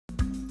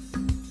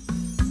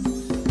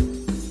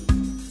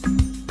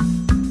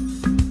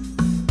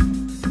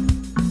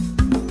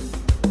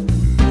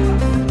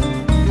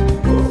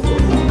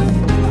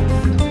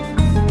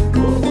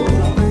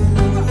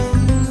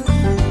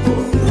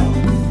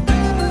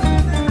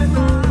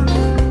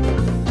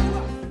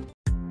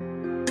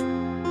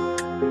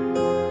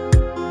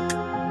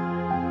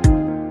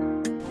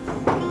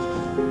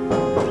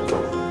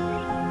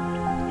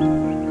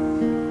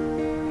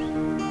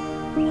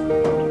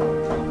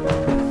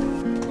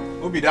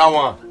be that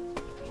one?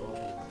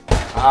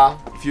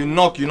 If you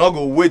knock, you not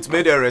go wait,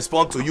 make they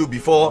respond to you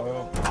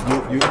before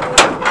you.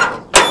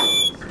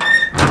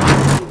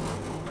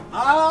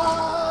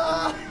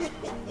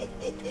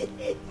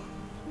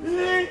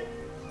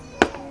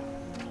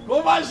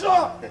 Go my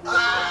shop.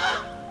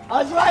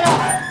 I'm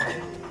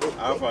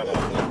fine.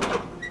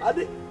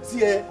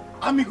 See,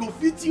 I'm go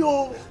fit you.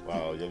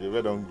 Wow, your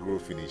baby don't grow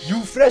finish.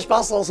 You fresh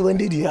pastors when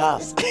did you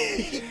ask?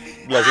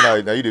 Now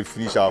you dey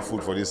finish our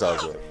food for this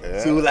house. Yeah?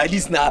 So like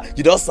this now,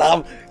 you don't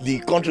serve the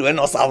country when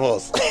not serve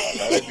us. Now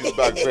let this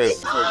bag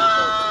first.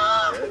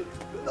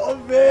 No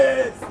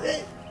face.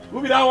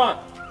 Who be that one?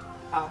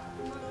 Hold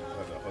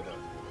on.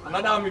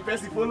 Another one, me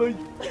person follow you.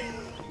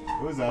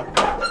 Who's that?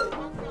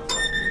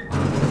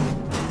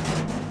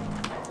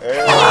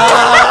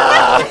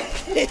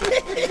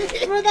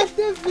 Brother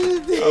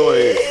David. How are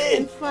you?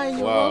 I'm fine.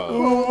 Wow.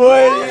 Oh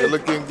boy. You're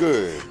looking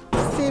good.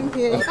 Same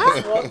here.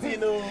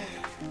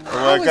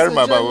 I carry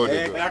my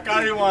bag. I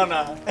carry one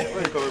now. Where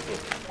are you coming from?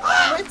 I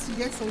went to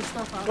get some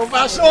stuff out. Go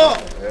for sure.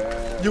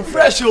 You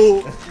fresh,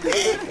 oh.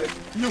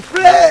 You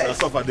fresh.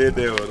 That's off a day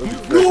there.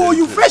 No,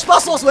 you fresh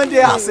pastors when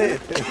they are said.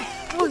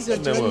 How was your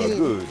journey?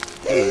 Good.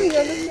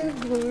 Hey, you're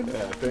looking good.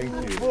 Yeah,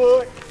 thank you.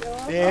 Boy.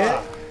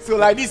 Yeah. So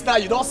like this now,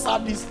 you don't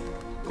serve this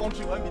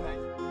country when be nice.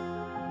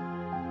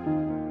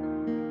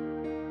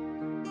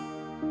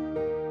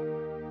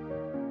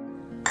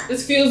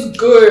 This feels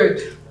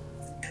good.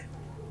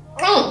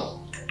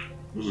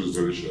 This is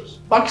delicious.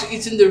 Back to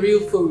eating the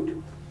real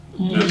food.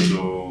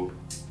 So,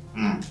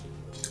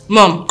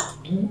 Mom,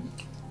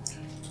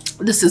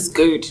 this is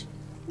good.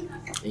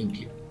 Thank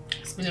you.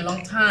 It's been a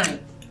long time.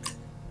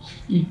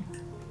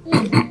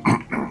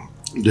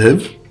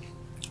 Dave?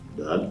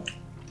 Dad?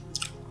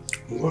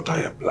 What are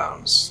your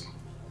plans?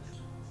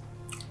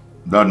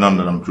 Dad, now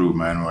that I'm through with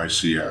my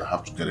NYC, I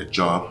have to get a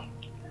job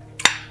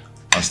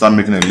and start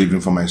making a living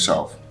for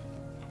myself.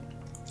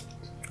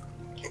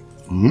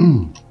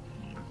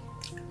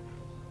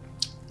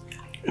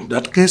 In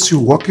that case, you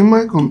work in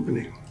my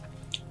company.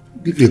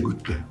 Give you a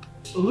good pay.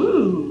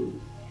 Ooh.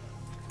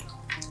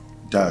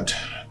 Dad,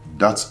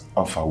 that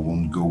offer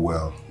won't go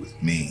well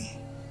with me.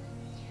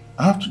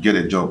 I have to get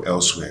a job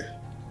elsewhere.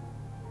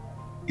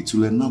 It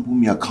will enable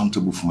me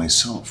accountable for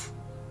myself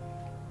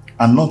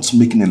and not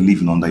making a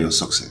living under your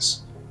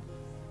success.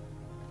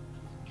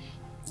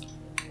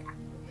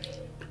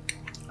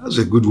 That's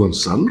a good one,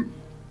 son.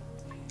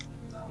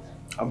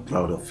 I'm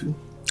proud of you.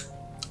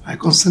 I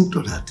consent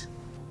to that.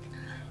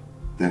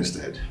 Thanks,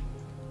 Dad.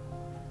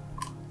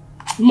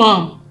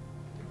 Mom,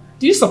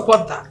 do you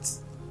support that?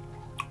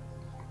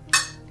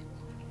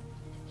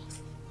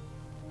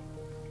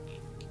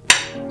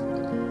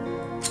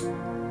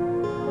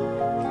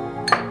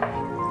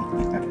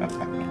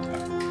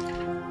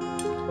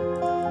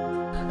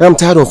 I'm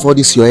tired of all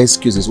these your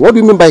excuses. What do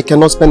you mean by I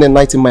cannot spend a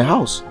night in my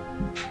house?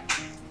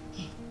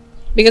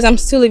 Because I'm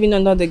still living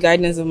under the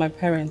guidance of my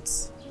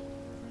parents.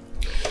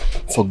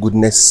 For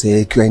goodness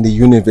sake, you are in the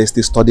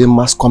university studying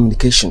mass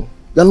communication.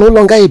 You are no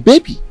longer a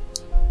baby.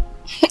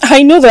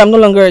 I know that I'm no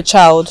longer a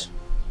child.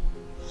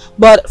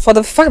 But for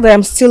the fact that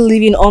I'm still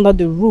living under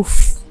the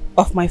roof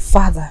of my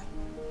father,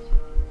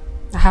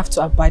 I have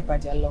to abide by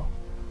their law.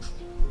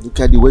 Look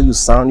at the way you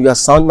sound. You are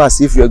sounding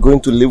as if you are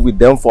going to live with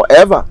them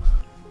forever.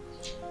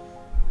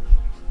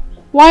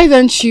 Why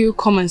don't you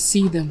come and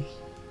see them?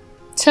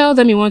 Tell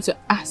them you want to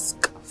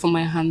ask for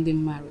my hand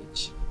in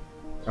marriage.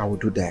 I will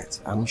do that.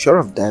 I'm sure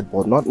of that,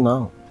 but not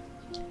now.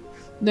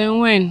 Then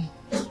when?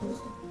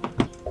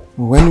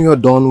 When you are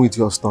done with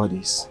your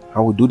studies,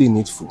 I will do the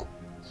needful.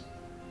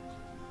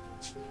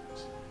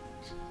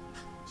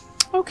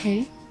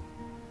 Okay.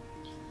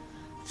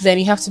 Then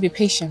you have to be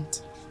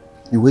patient.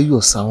 The way you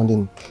are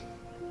sounding,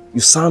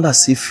 you sound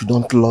as if you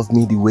don't love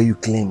me the way you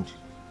claimed.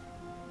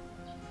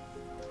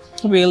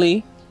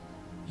 Really?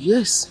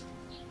 Yes.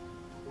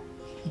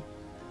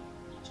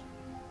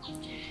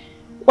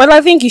 Well,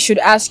 I think you should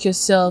ask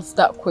yourself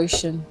that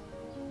question.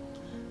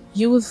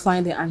 You will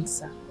find the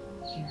answer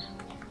here.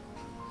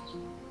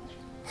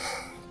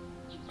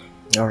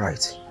 All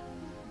right.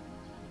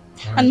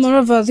 And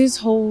moreover, this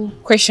whole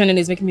questioning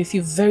is making me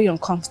feel very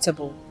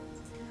uncomfortable.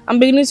 I'm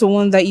beginning to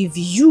wonder if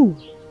you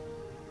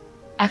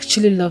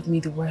actually love me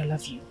the way I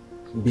love you.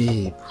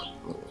 Babe,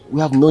 we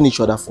have known each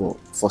other for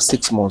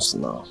 6 months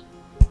now.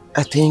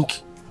 I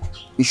think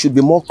we should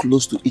be more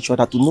close to each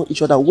other to know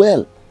each other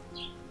well.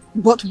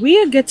 But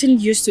we're getting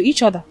used to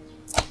each other.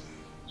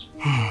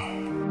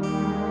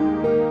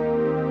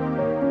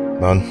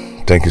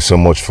 Man, thank you so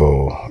much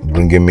for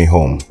bringing me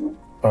home.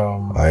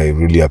 I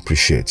really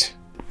appreciate.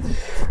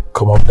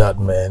 Come up, that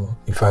man.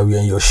 If I were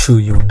in your shoe,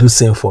 you would do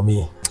same for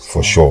me.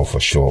 For sure.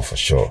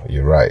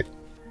 You're right.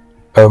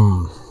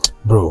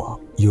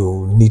 Bro,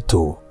 you need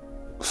to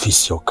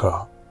fix your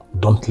car.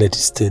 Don't let it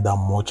stay that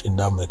much in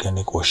that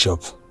mechanic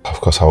workshop.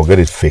 Of course, I'll get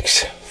it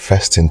fixed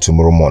first thing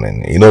tomorrow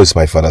morning. You know it's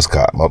my father's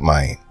car, not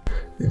mine.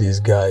 This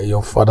guy,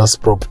 your father's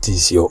property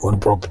is your own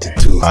property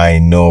too. I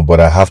know, but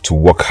I have to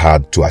work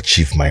hard to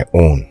achieve my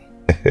own.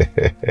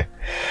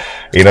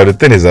 You know, the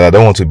thing is that I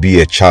don't want to be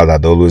a child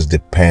that always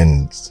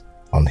depends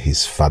on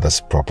his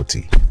father's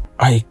property.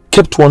 I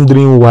kept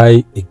wondering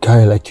why a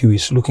guy like you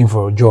is looking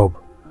for a job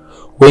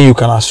when you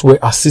can as well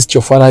assist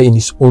your father in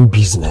his own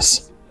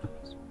business.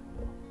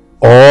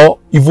 Or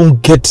even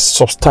get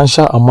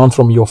substantial amount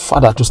from your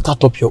father to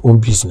start up your own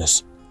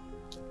business.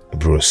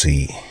 Bro,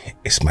 see,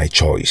 it's my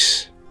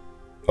choice.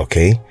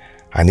 Okay?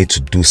 I need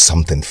to do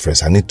something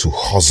first. I need to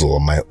hustle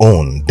on my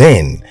own.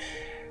 Then,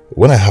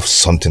 when I have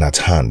something at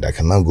hand, I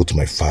can now go to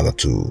my father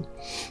to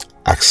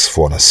ask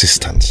for an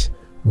assistance.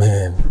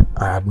 Man,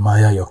 I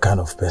admire your kind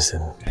of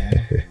person.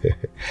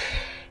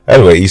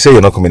 Anyway, you say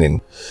you're not coming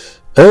in?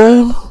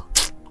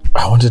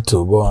 I wanted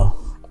to, but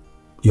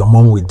your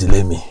mom will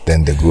delay me.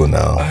 Then they go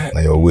now. Now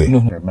your way.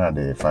 No. Now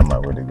they find my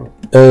way they go.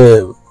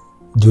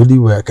 The only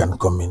way I can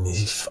come in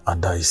is if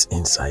Ada is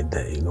inside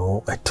there, you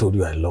know. I told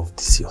you I love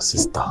this, your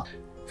sister.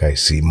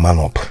 Guys, see, man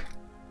up.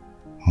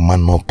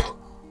 Man up.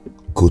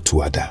 Go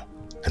to Ada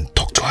and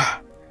talk to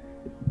her.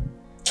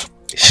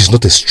 She's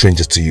not a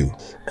stranger to you.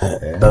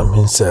 That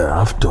means I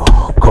have to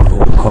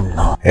come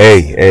now.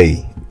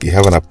 Hey, you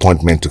have an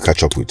appointment to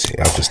catch up with. You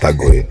have to start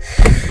going.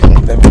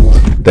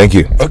 Thank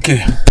you.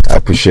 Okay. I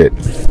appreciate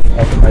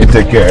it. You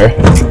take care.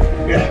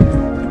 Yeah.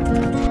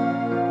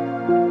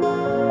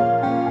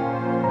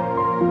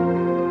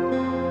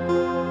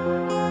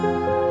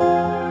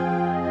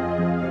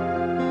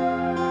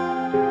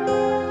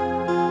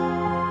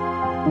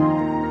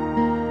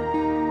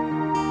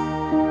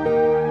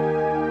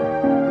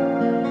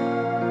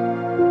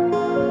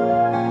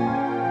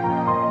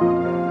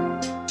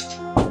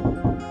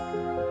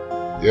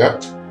 Yeah.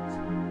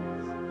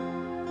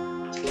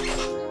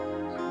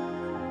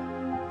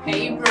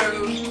 Hey,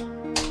 bro.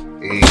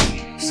 Hey,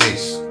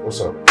 sis,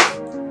 what's up?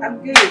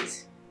 I'm good.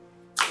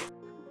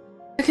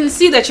 I can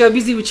see that you're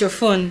busy with your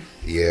phone.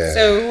 Yeah.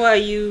 So who are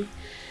you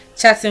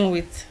chatting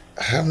with?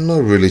 I'm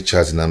not really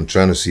chatting. I'm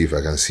trying to see if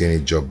I can see any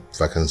job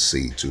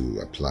vacancy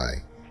to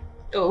apply.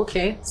 Oh,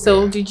 okay.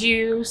 So did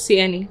you see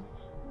any?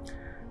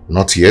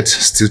 Not yet.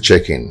 Still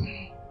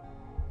checking.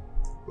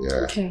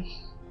 Yeah. Okay.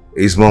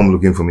 Is mom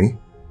looking for me?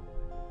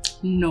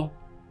 No.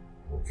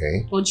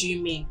 Okay. What do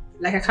you mean?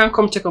 Like I can't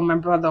come check on my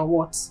brother or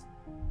what?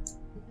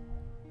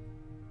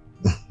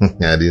 I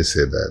didn't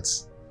say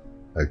that.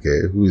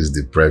 Okay, who is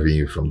depriving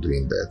you from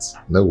doing that?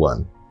 No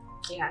one.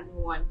 Yeah, no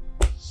one.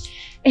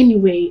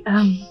 Anyway,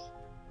 I'm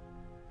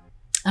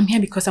here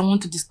because I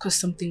want to discuss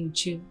something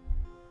with you.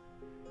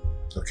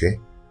 Okay,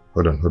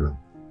 hold on.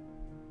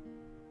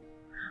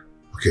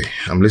 Okay,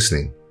 I'm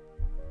listening.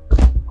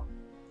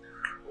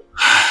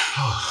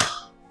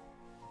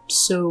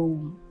 So,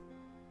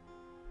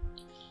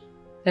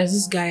 there's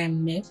this guy I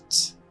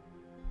met.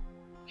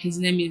 His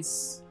name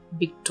is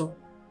Victor.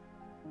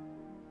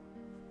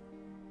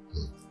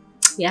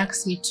 He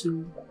asked me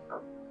to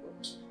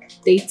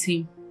date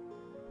him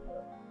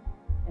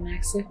and I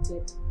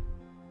accepted.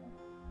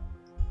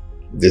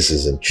 This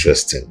is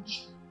interesting.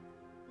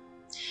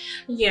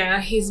 Yeah,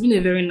 he's been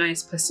a very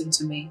nice person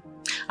to me.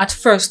 At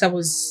first I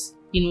was,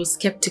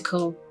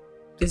 skeptical.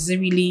 Is he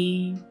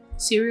really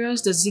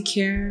serious? Does he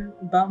care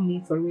about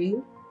me for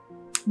real?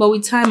 But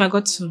with time I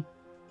got to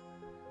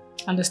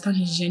understand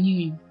he's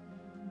genuine.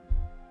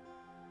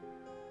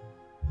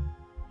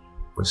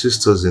 My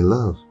sister's in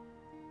love.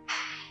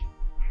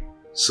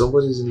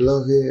 Somebody's in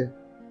love here.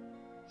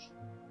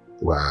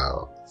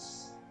 Wow.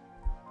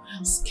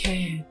 I'm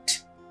scared.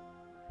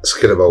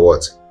 Scared about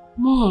what?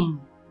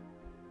 Mom.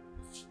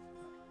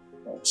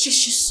 She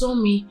saw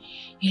me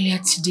earlier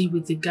today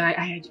with the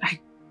guy. I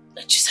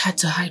just had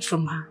to hide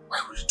from her. Why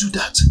would you do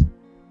that?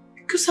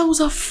 Because I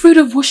was afraid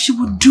of what she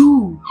would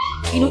do.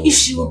 No, if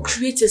she would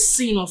create a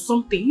scene or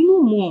something.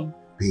 Mom.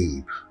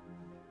 Babe,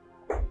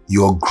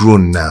 you're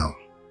grown now,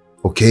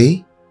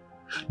 okay?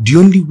 The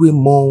only way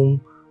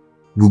mom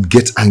will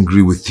get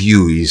angry with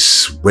you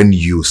is when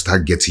you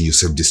start getting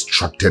yourself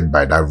distracted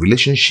by that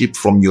relationship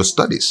from your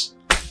studies.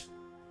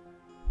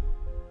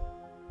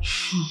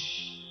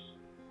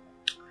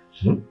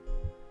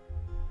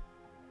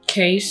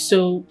 Okay,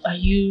 so are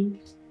you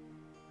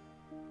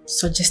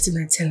suggesting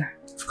I tell her?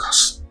 Of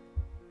course.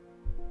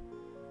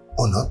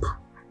 Own up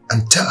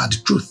and tell her the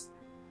truth.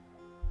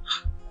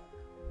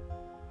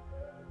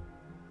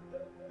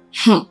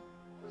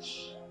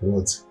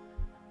 What?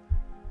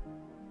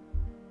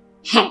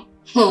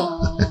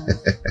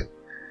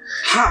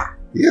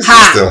 Yes,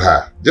 just tell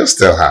her. Just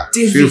tell her.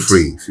 David. Feel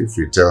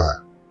free, tell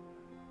her.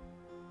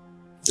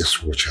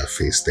 Just watch her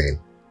face then.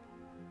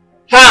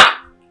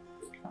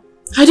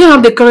 I don't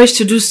have the courage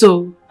to do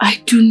so.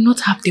 I do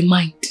not have the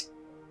mind.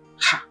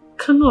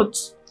 Cannot.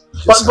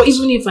 But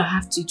even if I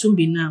have to, it won't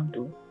be now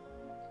though.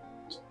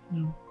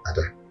 No.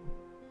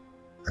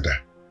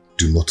 Ada,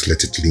 do not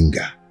let it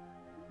linger.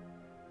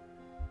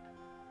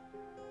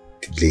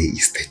 Delay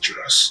is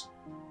dangerous.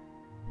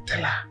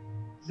 Tell her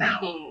now.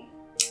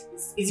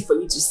 It's easy for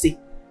you to say.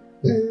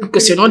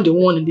 Because you're not the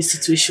one in this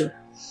situation.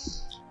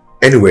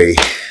 Anyway,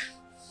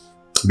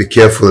 be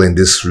careful in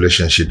this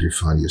relationship you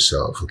find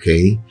yourself,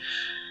 okay?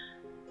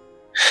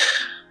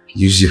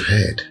 Use your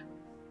head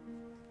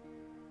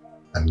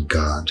and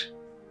guard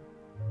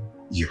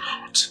your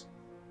heart.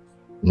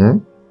 Hmm?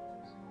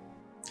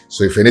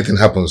 So if anything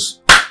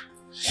happens,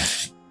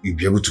 you'll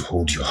be able to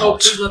hold your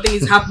heart. Oh, please, nothing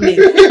is happening.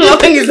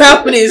 Nothing is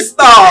happening.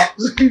 Stop.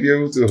 You'll be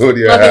able to hold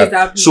your Nothing heart. is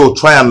happening. So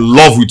try and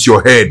love with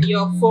your head.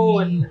 Your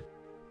phone.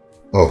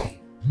 Oh,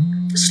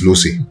 it's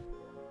Lucy.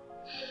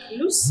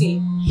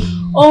 Lucy.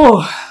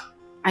 Oh,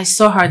 I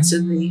saw her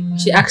today.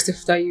 She asked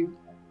after you.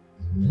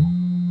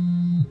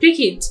 Pick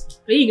it.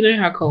 Are you ignoring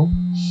her call?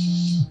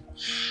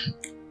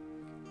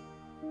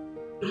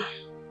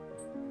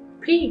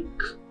 Pick.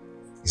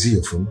 Is it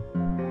your phone?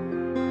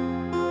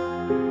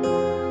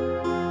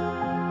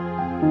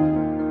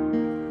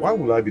 Why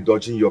would I be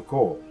dodging your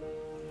call?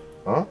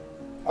 Huh?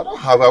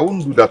 I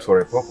wouldn't do that for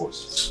a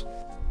purpose.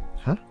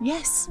 Huh?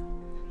 Yes,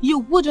 you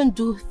wouldn't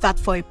do that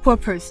for a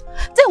purpose.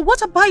 Then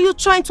what about you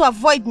trying to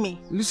avoid me?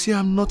 Lucy,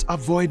 I'm not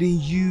avoiding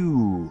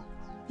you.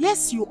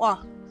 Yes, you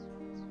are.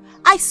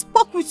 I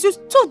spoke with you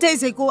 2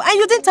 days ago and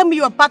you didn't tell me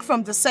you were back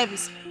from the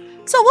service.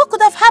 So what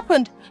could have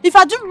happened? If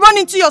I didn't run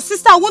into your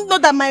sister, I wouldn't know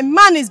that my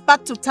man is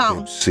back to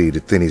town. See, the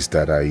thing is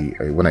that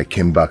when I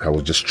came back, I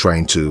was just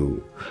trying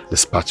to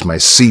dispatch my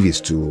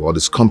CVs to all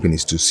these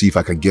companies to see if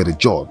I could get a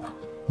job.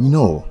 You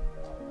know.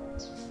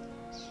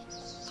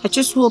 I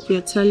just hope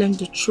you're telling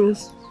the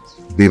truth.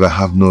 Babe, I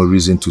have no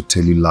reason to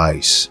tell you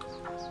lies.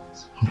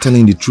 I'm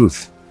telling you the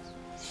truth.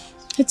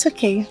 It's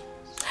okay.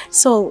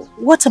 So,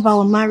 what about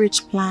our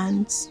marriage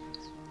plans?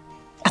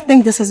 I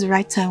think this is the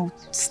right time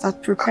to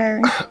start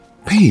preparing.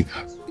 Babe,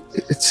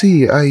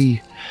 see,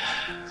 I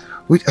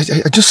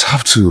just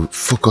have to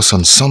focus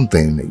on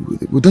something.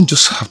 We don't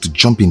just have to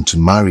jump into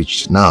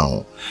marriage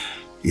now.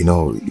 You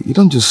know, you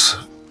don't just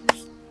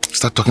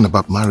start talking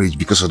about marriage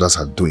because others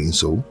are doing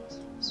so.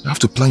 You have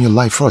to plan your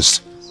life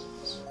first.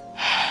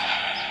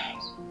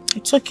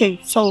 It's okay.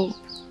 So,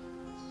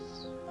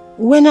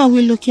 when are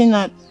we looking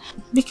at?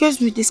 Because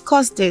we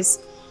discussed this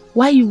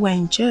while you were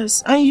in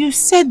Jersey, and you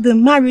said the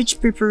marriage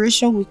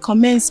preparation will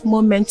commence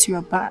moment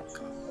you're back.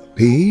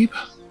 Babe?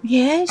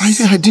 Yes?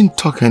 I didn't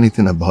talk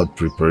anything about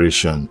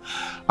preparation.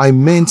 I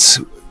meant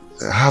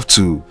I have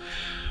to,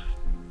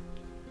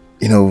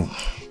 you know,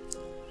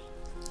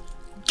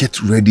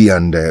 get ready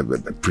and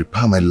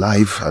prepare my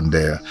life and,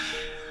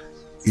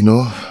 you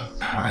know,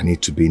 I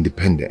need to be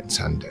independent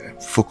and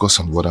focus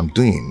on what I'm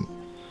doing.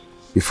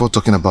 Before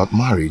talking about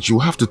marriage, you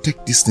have to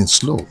take this thing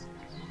slow.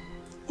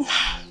 You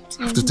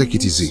have to take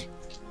it easy.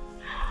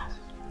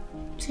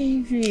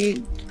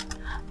 David.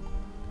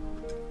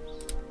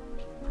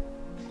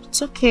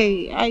 It's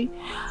okay. I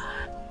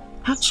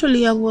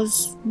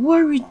was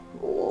worried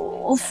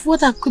of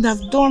what I could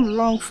have done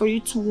wrong for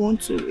you to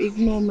want to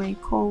ignore my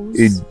calls.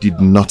 It did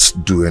not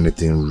do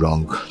anything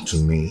wrong to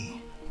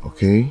me,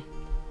 okay?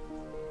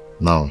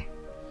 Now,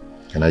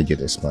 can I get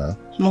a smile?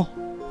 No.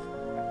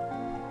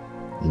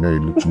 You know, you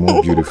look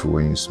more beautiful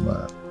when you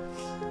smile.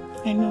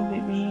 I know,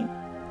 baby.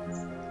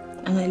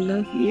 And I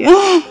love you.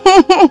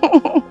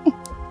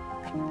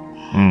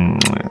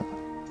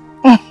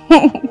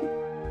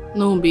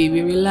 No,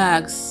 baby,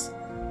 relax.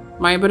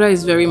 My brother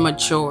is very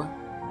mature.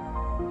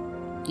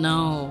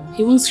 No,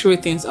 he won't screw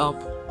things up.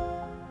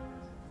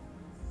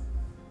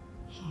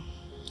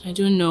 I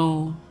don't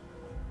know.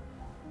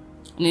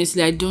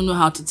 Honestly, I don't know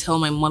how to tell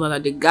my mother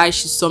that the guy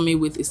she saw me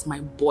with is my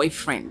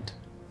boyfriend.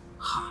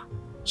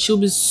 She'll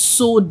be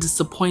so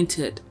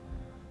disappointed.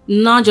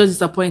 Not just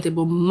disappointed,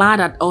 but mad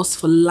at us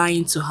for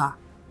lying to her.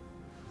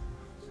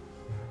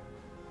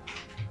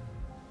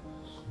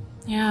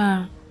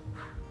 Yeah.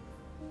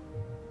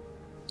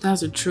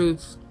 That's the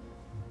truth.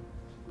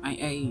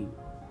 I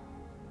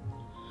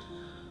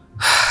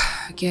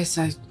guess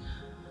I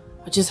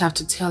just have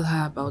to tell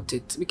her about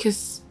it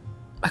because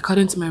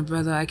according to my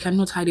brother, I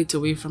cannot hide it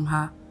away from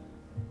her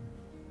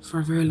for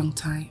a very long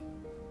time.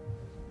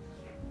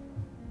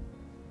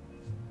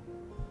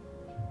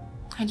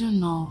 I don't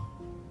know.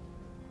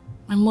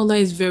 My mother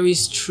is very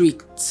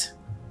strict.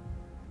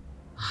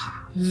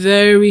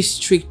 Very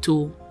strict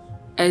too.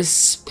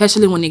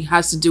 Especially when it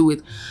has to do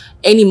with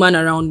any man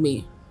around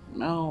me.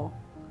 No.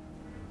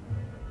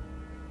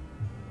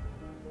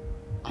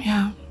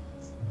 Yeah.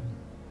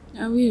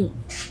 I will.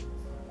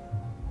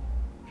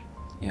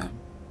 Yeah.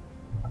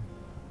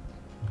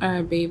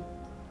 Alright, babe.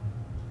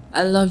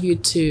 I love you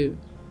too.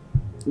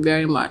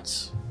 Very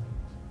much.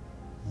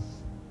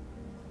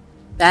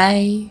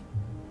 Bye.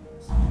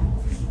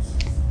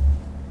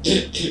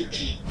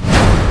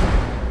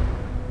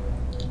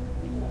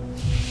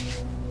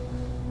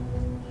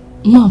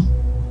 Mom.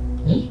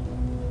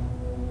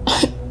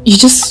 You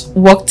just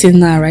walked in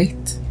now,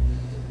 right?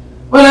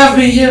 Well, I've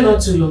been here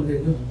not too long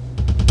ago.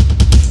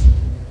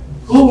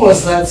 Who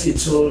was that you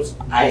told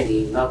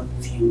Ini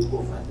loved you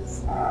over the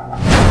phone?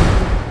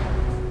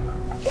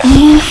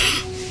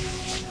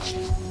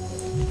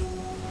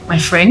 My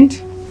friend?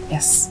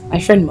 Yes, my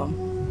friend, Mom.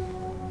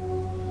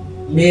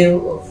 Male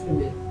or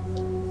female?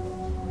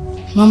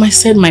 Mom, I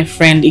said my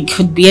friend. It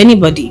could be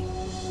anybody.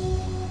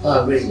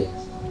 Oh, really?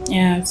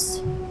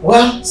 Yes.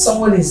 Well,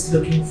 someone is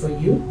looking for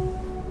you.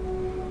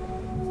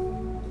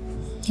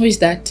 Who is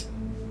that?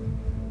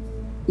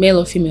 Male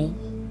or female?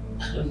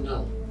 I don't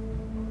know.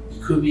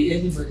 It could be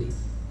anybody.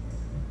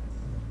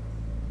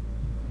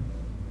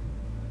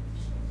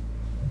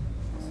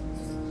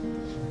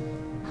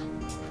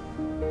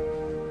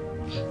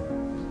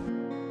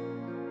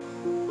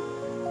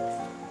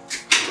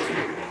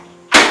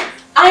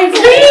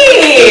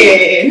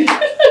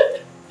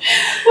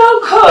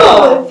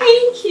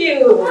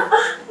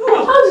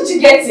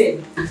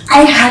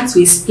 I had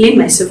to explain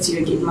myself to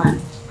your gate man.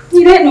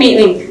 You let me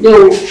in,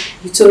 though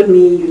you told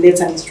me you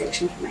left an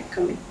instruction for my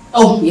coming.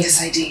 Oh,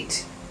 yes, I did.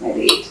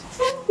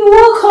 You're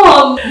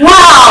welcome.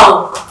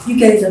 Wow! You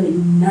guys have a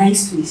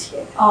nice place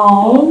here.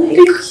 Oh,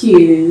 thank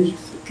you.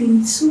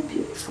 Looking so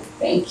beautiful.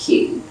 Thank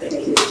you.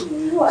 Thank you.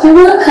 You're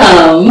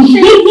welcome. Thank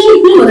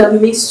you. God,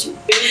 I've missed you.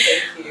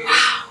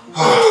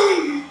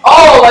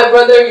 Oh, my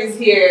brother is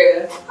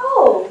here.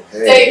 Oh,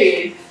 Hey.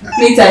 David.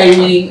 Meet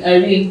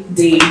Irene,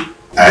 Dave.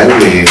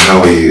 Irene, how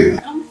are you?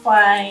 I'm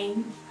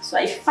fine. So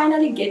I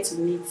finally get to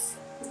meet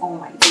all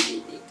my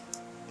David.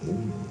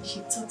 She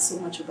talks so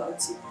much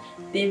about you.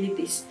 David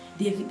this,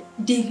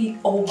 David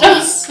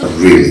always.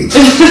 Really?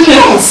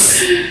 Yes.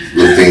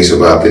 Good things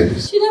about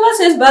this. She never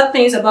says bad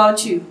things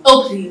about you.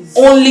 Oh, please.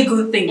 Only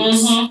good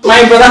things.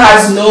 My brother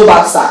has no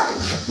backside.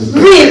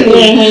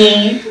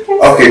 Really?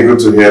 Okay, good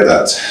to hear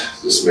that.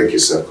 Just make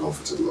yourself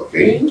comfortable,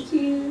 okay? Thank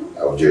you.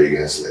 I'll join you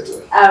guys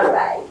later.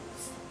 Alright.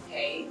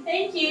 Okay.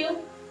 Thank you.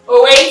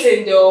 We're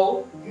waiting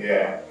though.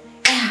 Yeah.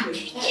 Let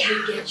me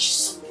get you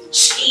something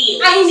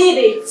chill. I need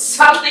it.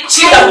 Something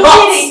chill. I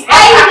need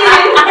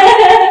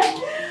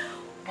it.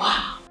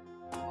 Wow.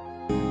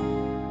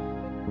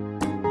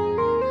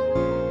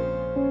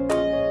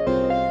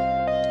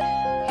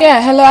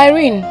 Yeah, hello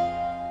Irene.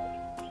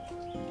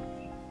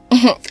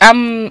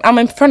 I'm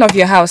in front of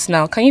your house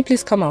now. Can you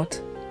please come out?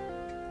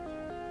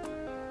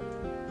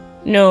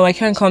 No, I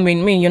can't come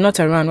in. You're not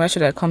around. Why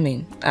should I come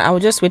in? I will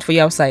just wait for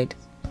you outside.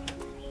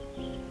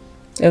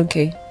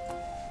 Okay.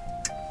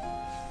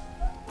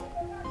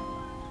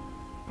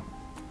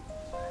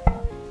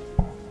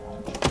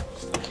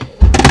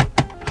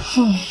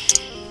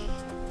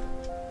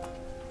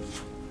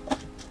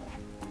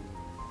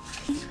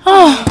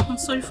 I'm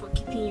sorry for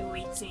keeping you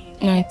waiting.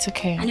 No, it's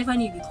okay. I never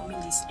knew you'd be coming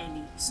this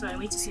early, so I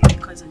went to see my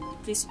cousin, the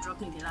place you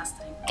dropped me the last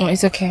time. Oh,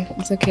 it's okay.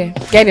 It's okay.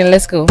 Get in,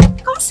 let's go.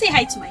 Come say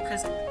hi to my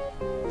cousin.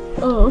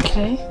 Oh,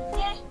 okay.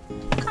 Yeah,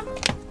 come.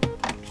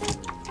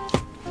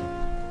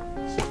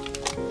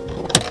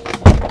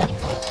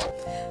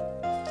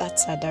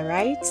 That's Ada,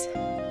 right?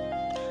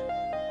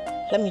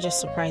 Let me just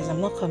surprise.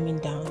 I'm not coming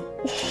down.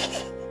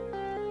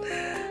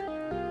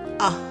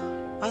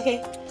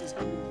 Okay.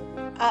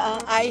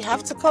 I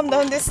have to come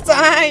down this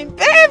time.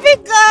 Baby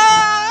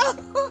girl!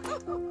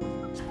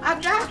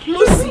 Ada,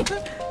 Lucy.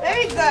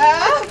 Baby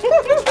girl.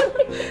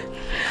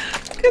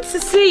 Good to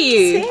see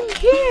you. Same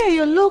here.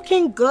 You're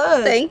looking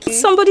good. Thank you.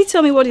 Somebody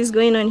tell me what is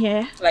going on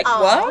here. Like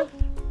what?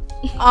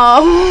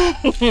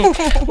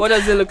 What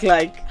does it look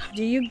like?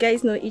 Do you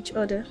guys know each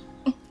other?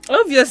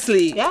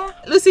 Obviously. Yeah.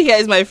 Lucy here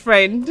is my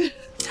friend.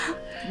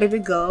 Baby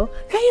girl,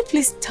 can you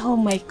please tell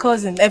my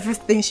cousin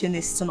everything she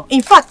needs to know?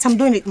 In fact, I'm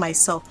doing it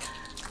myself.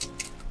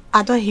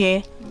 Ada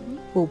here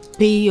will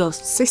be your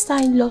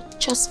sister-in-law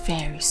just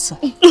very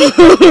soon.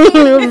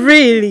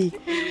 Really?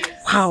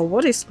 Wow,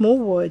 what a small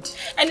word.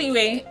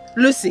 Anyway,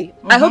 Lucy,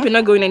 I hope you're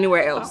not going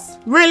anywhere else.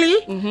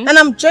 Really? And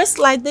I'm dressed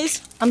like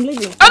this? I'm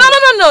leaving.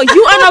 Oh, no.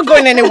 You are not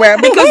going anywhere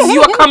because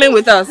you are coming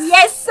with us.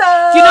 Yes,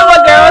 sir. You know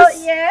what,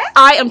 girls? Yeah.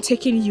 I am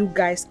taking you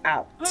guys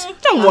out.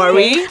 Don't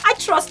worry. I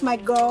trust my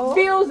girl.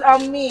 Bills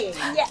on me.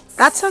 Yes.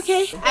 That's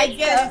okay. I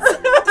guess. So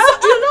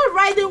you're not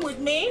riding with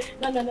me?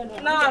 No.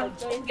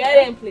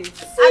 Get in, please.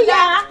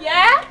 Ada?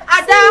 Yeah?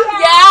 Ada?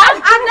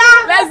 Yeah? Ada?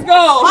 Let's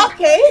go.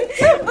 Okay.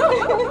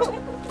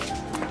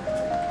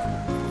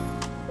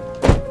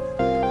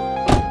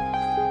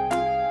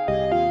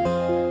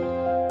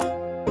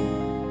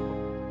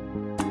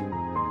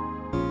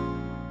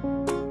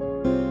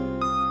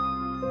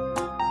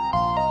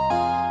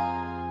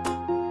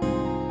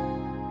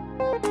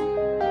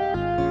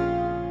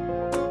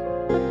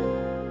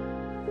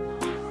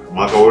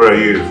 Marco, where are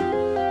you?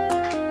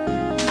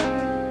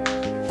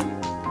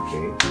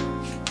 Okay.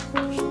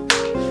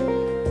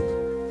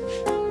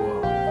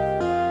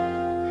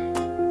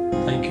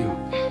 Thank you.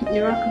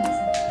 You're welcome, sir.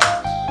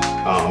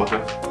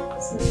 Okay.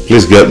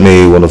 Please get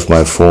me one of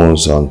my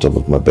phones on top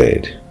of my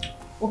bed.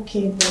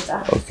 Okay,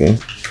 brother. Okay.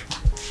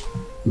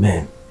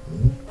 Man,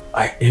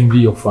 I envy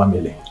your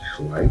family.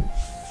 Right.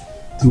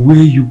 The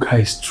way you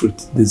guys treat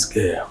this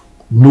girl,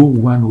 no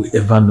one will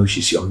ever know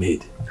she's your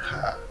maid.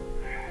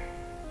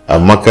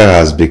 Amaka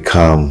has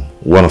become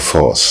one of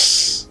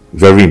us,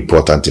 very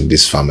important in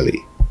this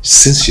family,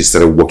 since she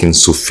started working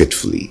so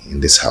faithfully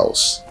in this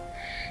house.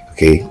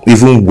 Okay,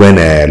 even when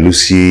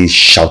Lucy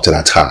shouted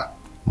at her,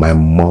 my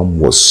mom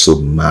was so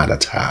mad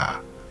at her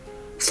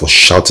for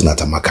shouting at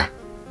Amaka.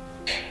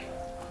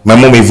 My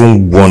mom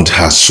even warned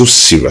her so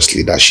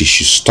seriously that she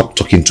should stop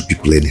talking to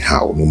people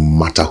anyhow, no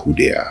matter who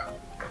they are.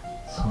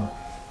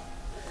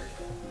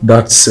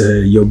 That's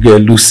your girl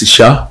Lucy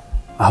Sha.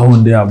 How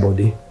on there,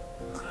 body?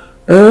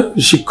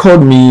 She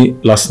called me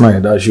last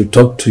night that she would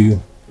talk to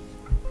you.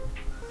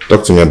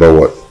 Talk to me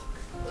about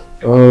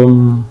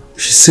what?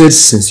 She said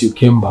since you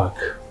came back,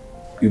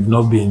 you've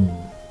not been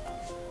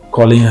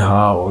calling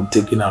her or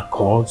taking her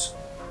calls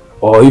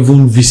or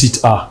even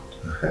visit her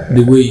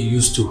the way you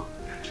used to.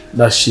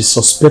 That she's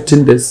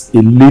suspecting there's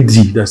a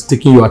lady that's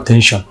taking your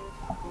attention.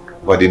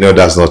 But you know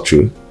that's not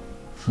true.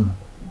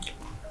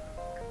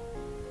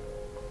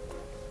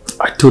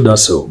 told her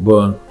so,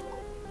 but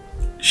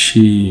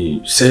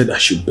she said I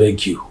should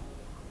beg you.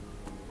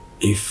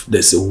 If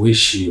there's a way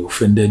she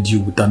offended you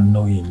without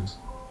knowing,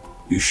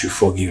 you should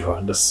forgive her.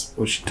 That's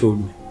what she told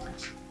me.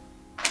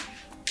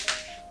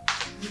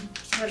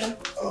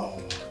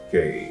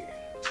 Okay.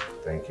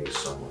 Thank you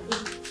so much.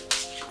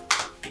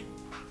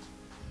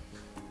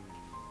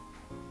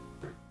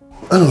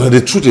 Anyway,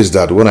 the truth is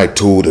that when I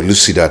told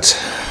Lucy that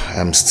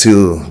I'm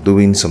still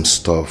doing some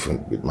stuff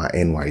with my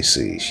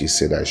NYC, she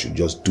said I should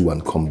just do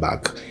and come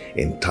back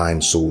in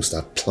time so we'll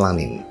start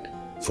planning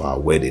for our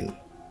wedding.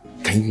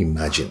 Can you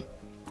imagine?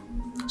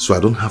 So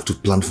I don't have to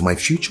plan for my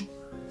future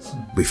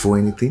before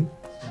anything?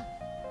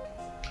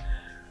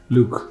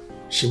 Look,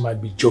 she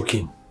might be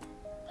joking.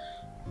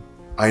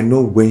 I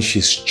know when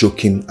she's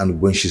joking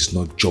and when she's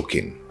not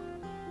joking.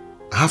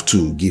 I have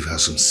to give her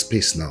some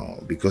space now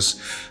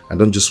because I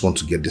don't just want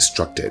to get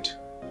distracted.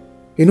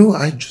 You know,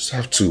 I just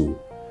have to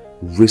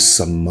raise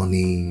some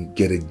money,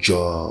 get a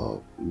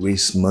job,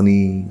 raise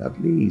money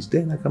at least.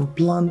 Then I can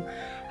plan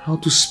how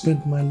to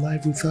spend my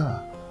life with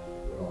her.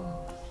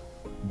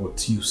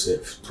 But you,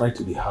 Seth, try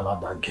to be holler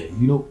that girl.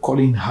 You know,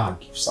 calling her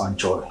gives her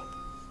joy.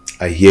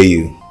 I hear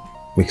you,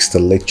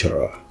 Mr.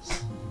 Lecturer.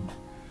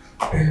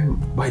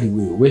 By the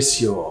way, where's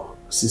your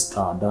sister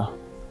Ada?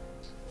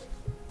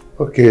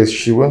 Okay,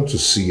 she went to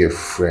see a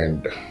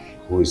friend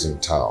who is in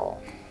town.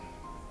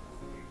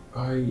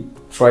 I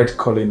tried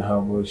calling her,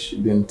 but she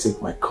didn't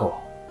take my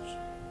call.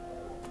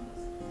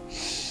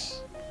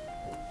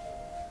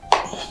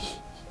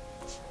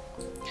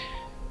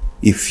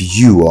 If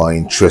you are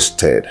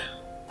interested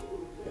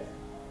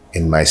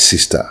in my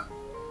sister,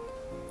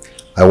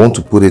 I want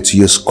to put it to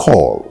your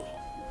call.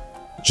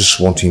 Just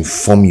want to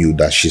inform you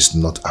that she's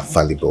not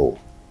available.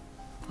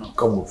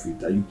 Come off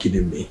it, are you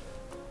kidding me?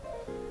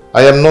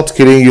 I am not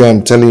kidding you,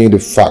 I'm telling you the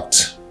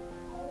fact.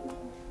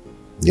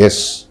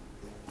 Yes.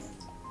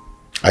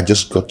 I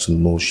just got to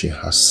know she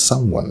has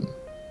someone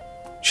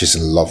she's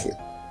in love with.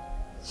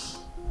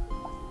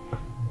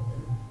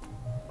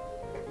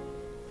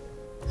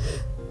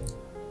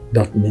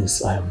 That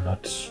means I am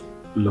not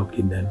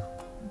lucky then.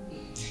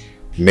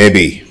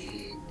 Maybe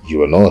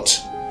you are not.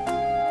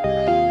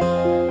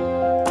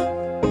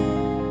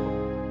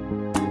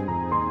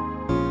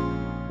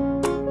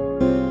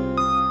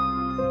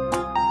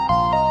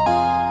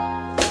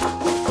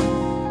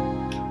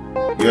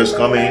 Yes,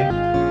 come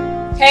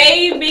in.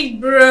 Hey,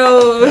 big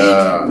bro.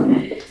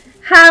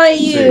 How are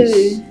you?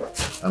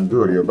 Sis, I'm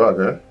good. You're back,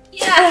 eh?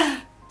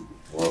 Yeah.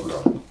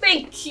 Welcome.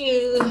 Thank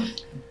you.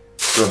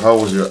 So how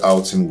was your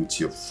outing with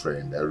your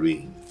friend,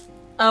 Irene?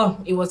 Oh,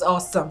 it was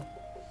awesome.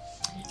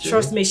 Okay.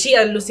 Trust me, she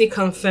and Lucy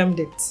confirmed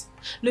it.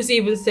 Lucy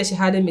even said she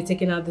hadn't been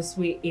taken out this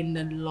way in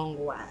a long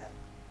while.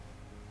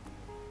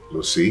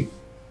 Lucy?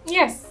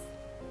 Yes.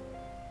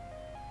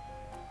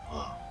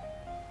 Wow.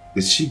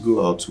 Did she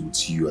go out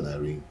with you and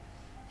Irene?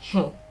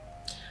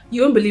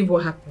 You won't believe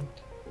what happened.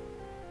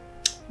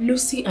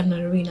 Lucy and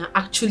Irene are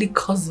actually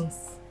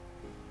cousins.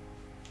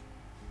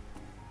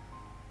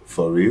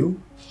 For real?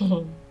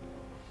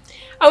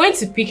 I went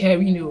to pick her,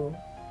 you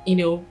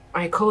know,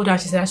 I called her,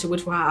 she said I should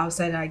wait for her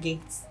outside our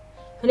gates.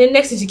 And then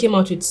next thing she came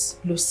out with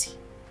Lucy.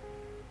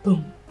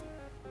 Boom.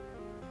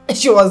 And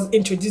she was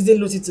introducing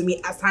Lucy to me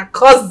as her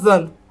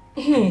cousin.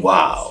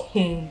 Wow.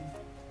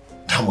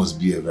 That must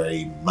be a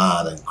very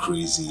mad and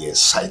crazy,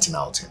 exciting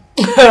outing.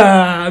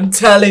 I'm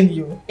telling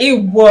you,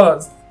 it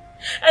was.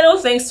 And all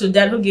thanks to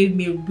Dad who gave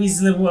me a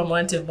reasonable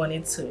amount of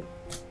money to,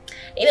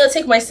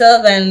 take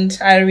myself and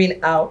Irene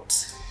out.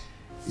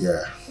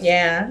 Yeah.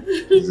 Yeah.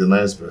 He's a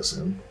nice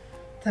person.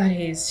 That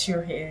is,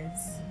 sure he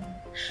is.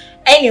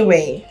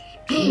 Anyway.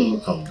 You're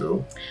welcome,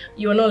 though.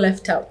 You are not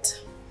left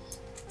out.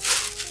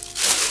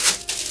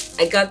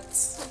 I got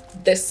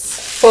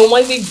this for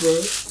my big bro.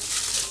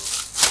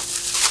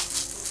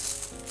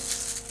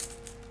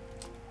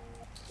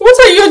 What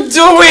are you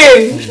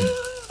doing?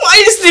 Why are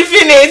you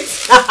sniffing it?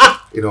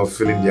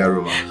 Feeling the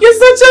aroma. You're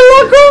such a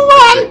lucky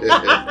man.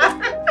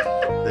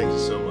 Thank you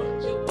so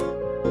much.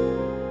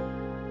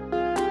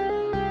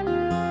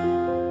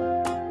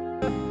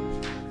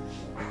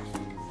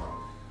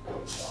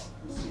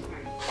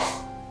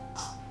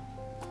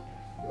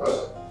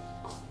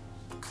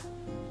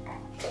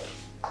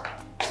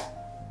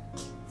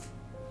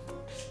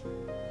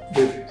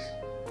 David,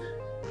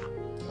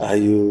 are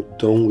you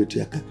done with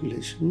your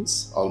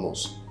calculations?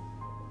 Almost.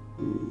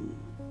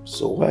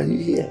 So why are you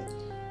here?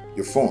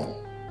 Your phone.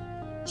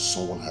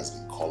 Someone has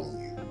been calling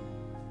you.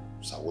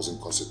 So I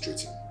wasn't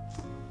concentrating.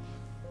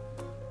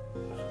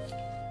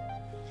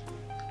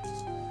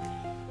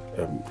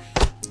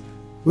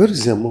 Where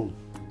is your mom?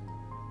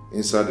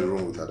 Inside the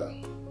room with Ada.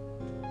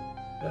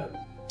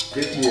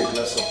 Get me a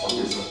glass of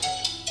water.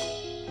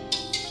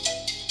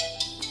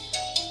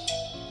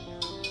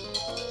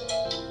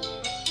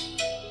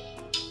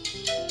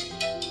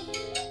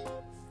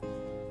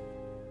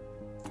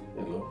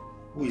 Hello?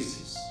 Who is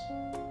this?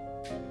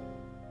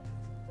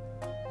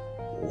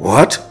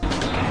 What?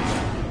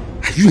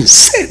 Are you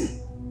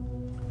insane?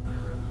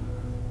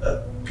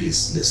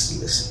 Please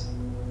listen.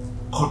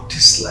 Cut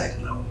this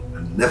line now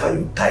and never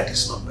you tie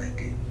this number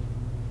again.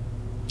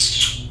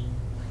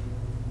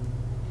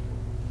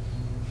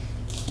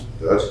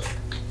 Dad?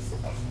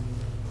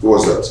 Who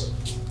was that?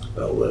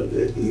 Well,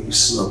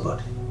 it's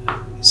nobody.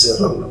 It's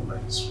a wrong number.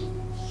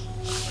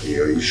 Are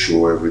you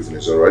sure everything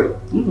is alright?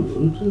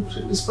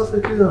 It's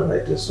perfectly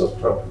alright. There's no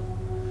problem.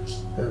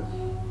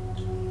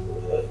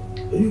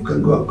 You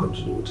can go and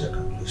continue with your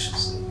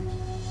calculations.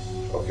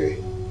 Okay.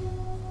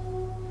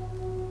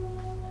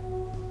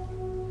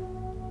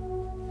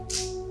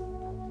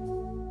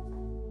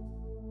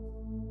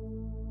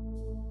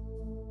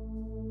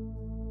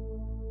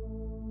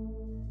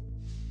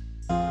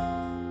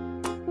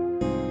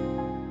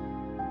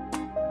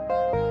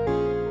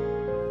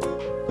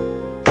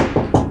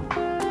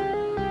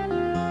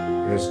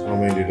 Yes,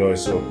 come in, the door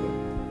is open.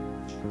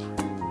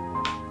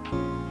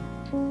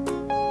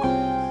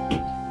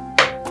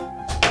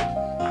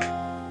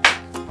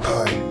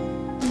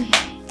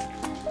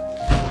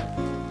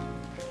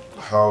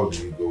 How do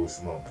you go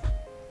with Mom?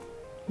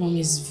 Mom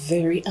is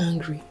very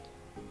angry.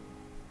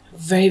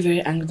 Very,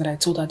 very angry that I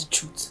told her the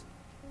truth.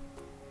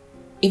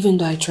 Even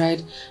though I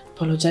tried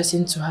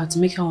apologizing to her to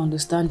make her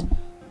understand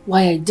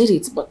why I did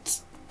it, but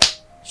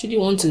she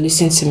didn't want to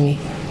listen to me.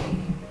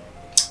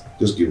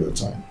 Just give her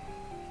time,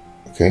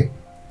 okay?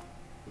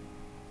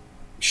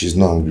 She's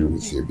not angry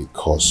with you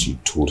because you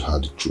told her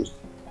the truth.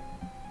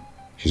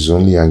 She's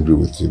only angry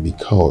with you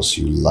because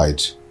you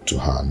lied to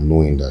her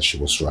knowing that she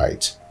was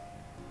right.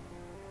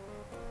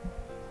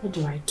 What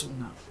do I do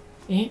now?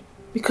 Eh?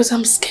 Because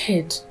I'm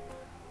scared.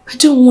 I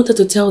don't want her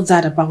to tell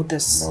Dad about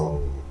this.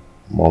 No,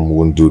 Mom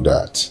won't do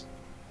that.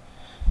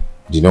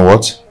 Do you know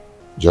what?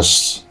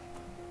 Just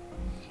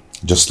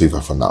leave her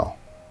for now,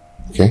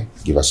 okay?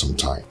 Give her some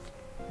time.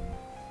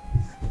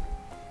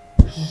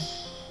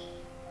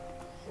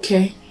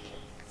 Okay.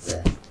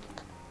 Yeah.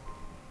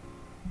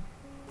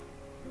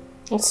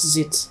 What is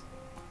it?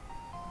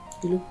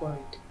 You look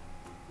worried.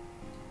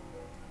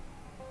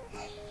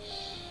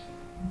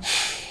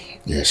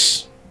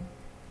 Yes.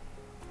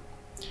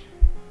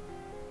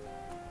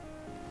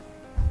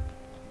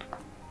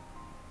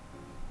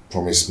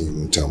 Promise me you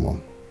won't tell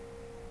Mom.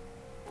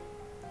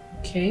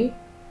 Okay.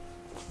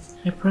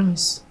 I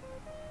promise.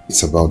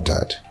 It's about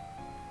Dad.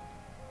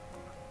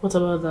 What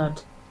about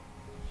that?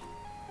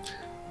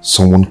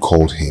 Someone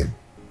called him.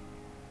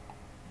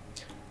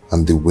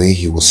 And the way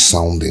he was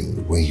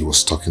sounding when he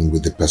was talking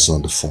with the person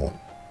on the phone.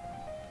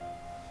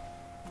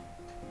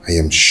 I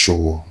am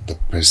sure the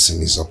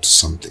person is up to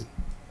something.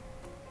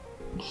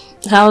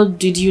 How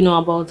did you know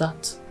about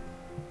that?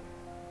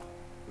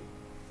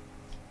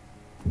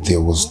 There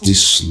was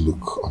this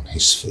look on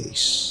his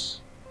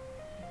face.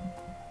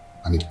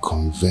 And it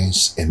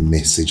conveys a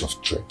message of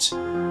threat.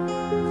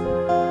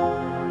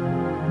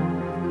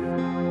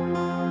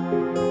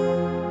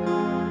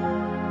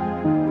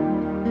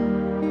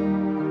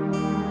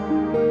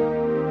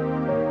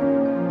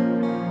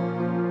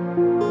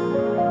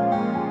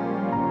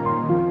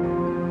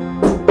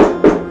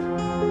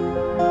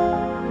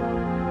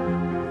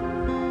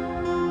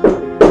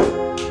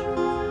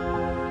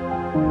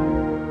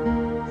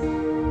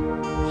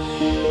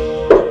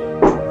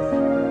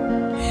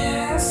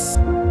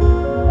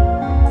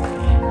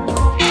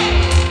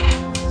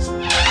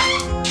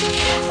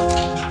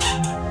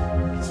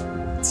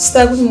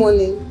 Sister, good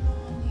morning.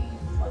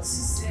 What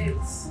is it?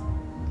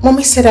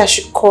 Mommy said I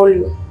should call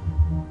you.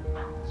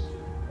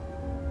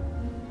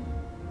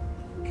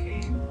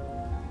 Okay.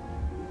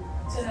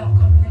 Tell I'm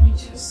coming. Let me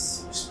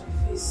just wash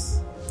my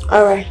face.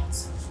 Alright.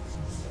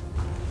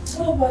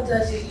 What about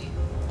Daddy?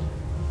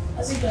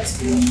 Has he got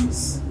to the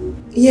office?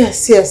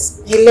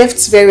 Yes. He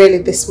left very early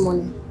this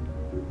morning.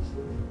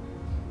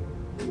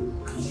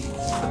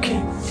 Okay.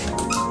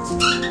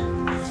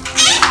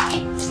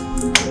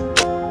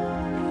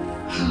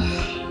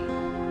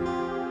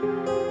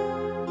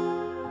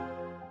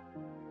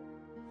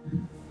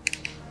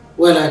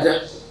 Well,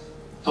 Ada,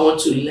 I want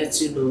to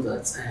let you know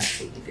that I have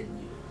forgiven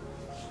you.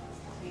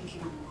 Thank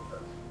you.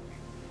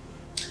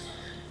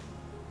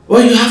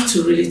 Well, you have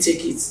to really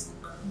take it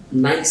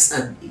nice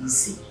and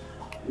easy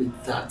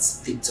with that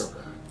Victor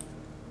guy.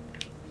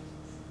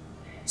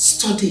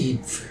 Study him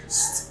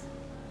first.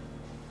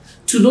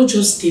 To not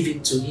just give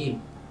in to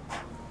him.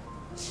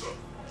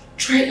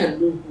 Try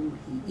and know who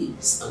he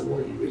is and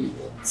what he really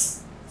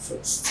wants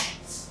first.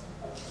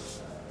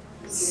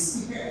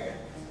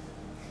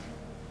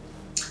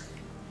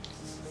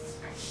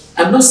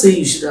 I'm not saying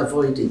you should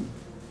avoid him.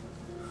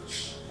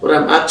 What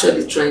I'm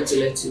actually trying to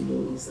let you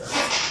know is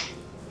that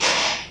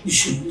you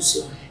should use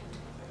your head.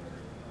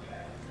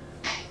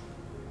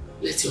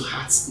 Let your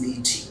heart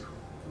lead you,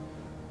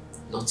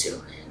 not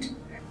your head.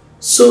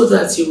 So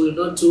that you will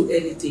not do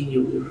anything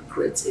you will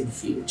regret in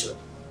future.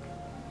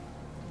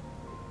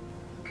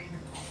 Okay.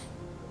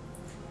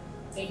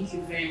 Thank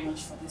you very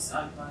much for this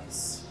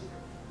advice.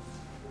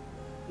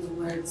 Your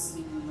words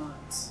mean a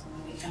lot.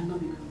 They cannot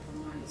be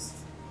compromised.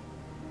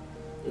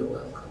 You're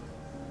welcome.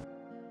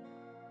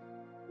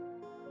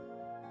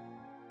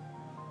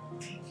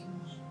 Thank you.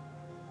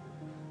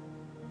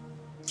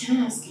 Can I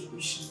ask you a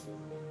question?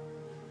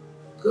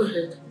 Go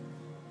ahead.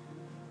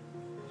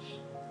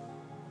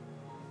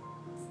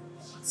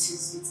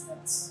 is it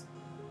that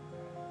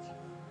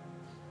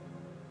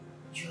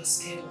you're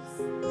scared of?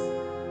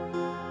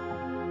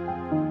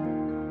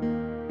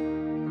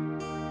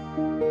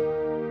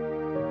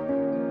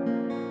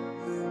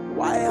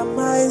 Why am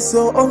I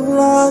so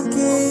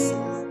unlucky?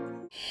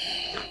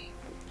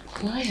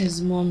 Why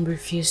has Mom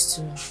refused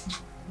to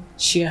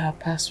share her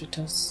past with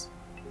us?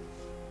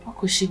 What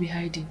could she be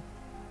hiding?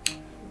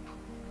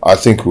 I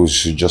think we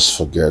should just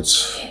forget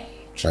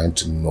trying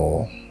to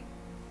know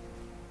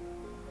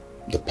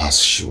the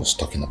past she was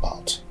talking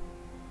about.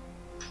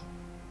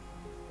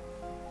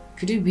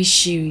 Could it be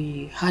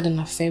she had an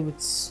affair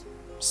with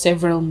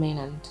several men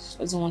and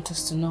doesn't want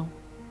us to know?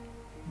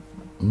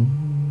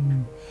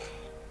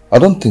 I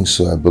don't think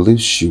so. I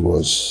believe she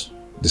was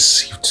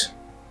deceived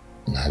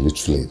in her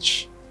youth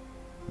village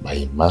by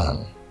a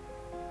man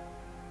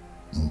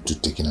into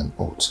taking an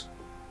oath.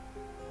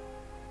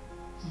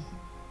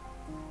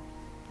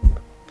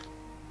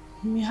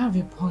 You may have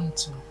a point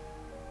too.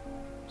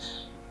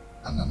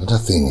 And another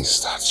thing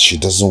is that she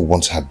doesn't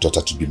want her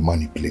daughter to be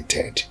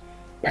manipulated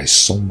by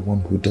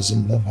someone who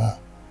doesn't love her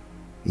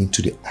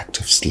into the act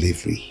of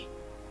slavery.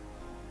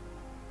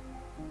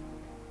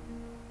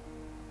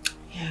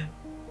 Yeah.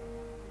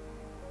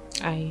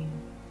 I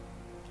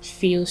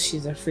feel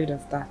she's afraid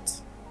of that.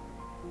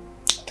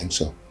 I think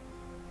so.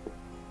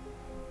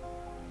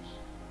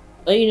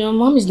 But you know,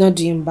 Mom is not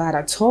doing bad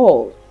at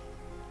all.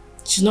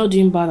 She's not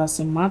doing bad as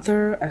a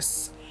mother,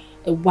 as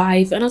a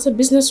wife, and as a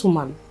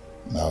businesswoman.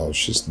 No,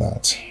 she's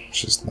not.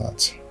 She's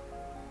not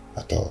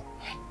at all.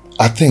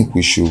 I think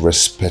we should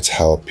respect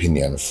her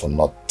opinion for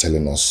not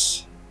telling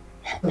us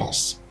her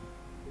past.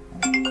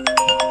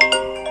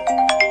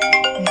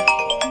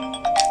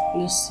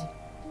 Lucy.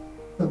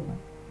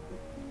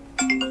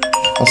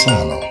 What's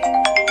that now?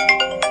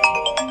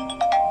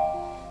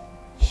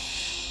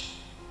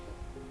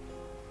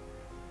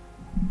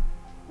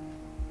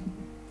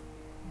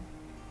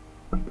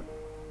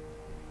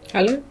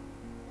 Hello?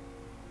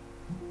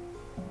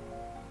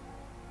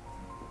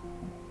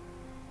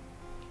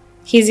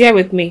 He's here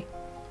with me.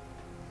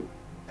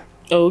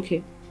 Oh,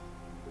 okay.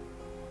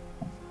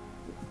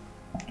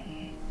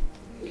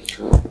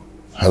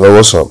 Hello,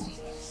 what's up?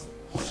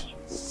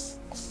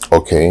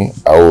 Okay,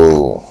 I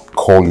will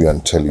call you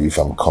and tell you if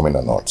I'm coming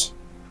or not.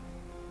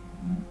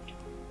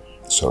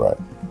 It's alright.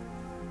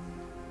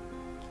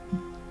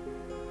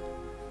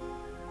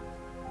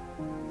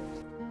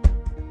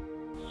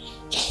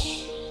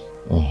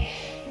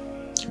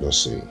 Let's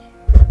see.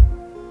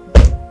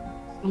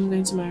 I'm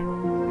going to my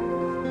room.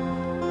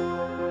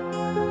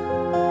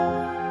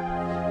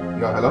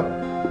 Yeah, hello?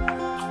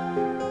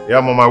 Yeah,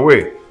 I'm on my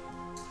way.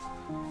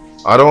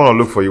 I don't want to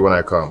look for you when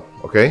I come,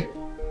 okay?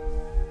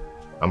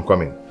 I'm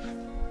coming.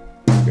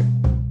 Okay.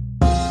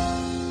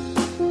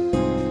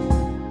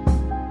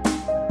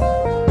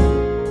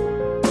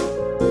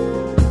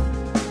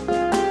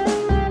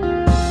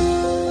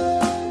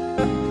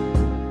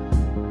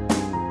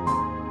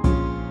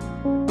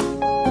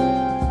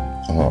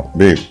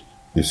 Babe,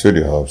 you said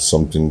you have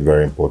something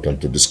very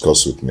important to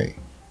discuss with me.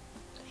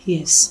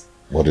 Yes.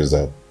 What is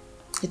that?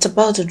 It's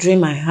about a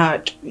dream I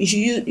had.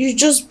 You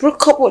just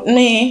broke up with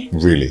me.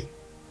 Really?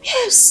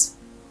 Yes.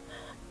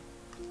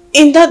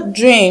 In that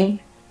dream,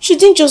 she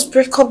didn't just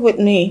break up with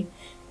me,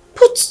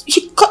 but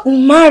he got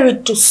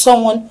married to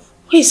someone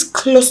who is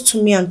close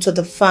to me and to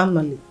the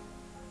family.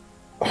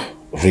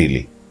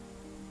 Really?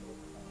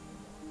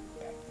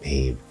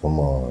 Babe, come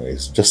on.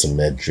 It's just a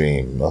mere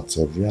dream, not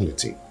a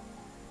reality.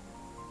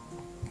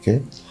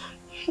 Okay?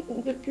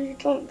 Baby, you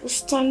don't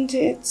understand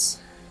it.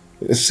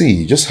 See,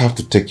 you just have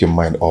to take your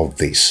mind off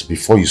this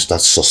before you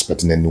start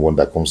suspecting anyone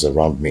that comes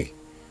around me.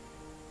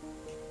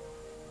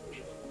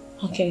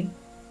 Okay,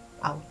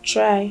 I'll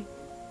try.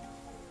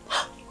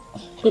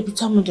 Baby,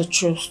 tell me the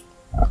truth.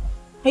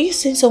 Are you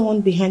seeing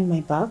someone behind my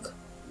back?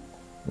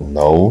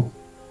 No.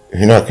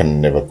 You know I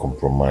can never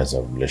compromise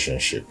a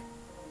relationship,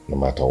 no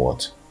matter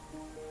what.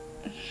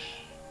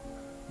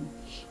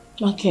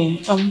 Okay,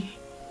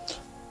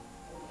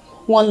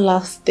 one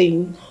last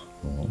thing.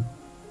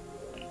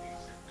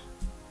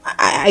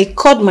 I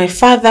called my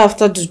father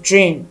after the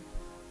dream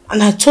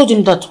and I told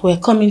him that we're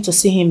coming to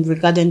see him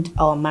regarding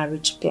our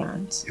marriage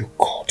plans. You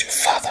called your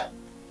father?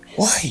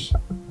 Why?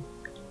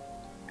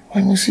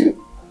 Why must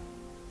you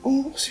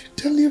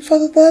tell your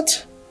father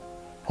that?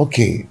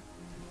 Okay,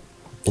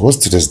 what's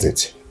today's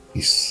date?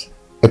 It's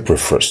April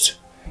 1st.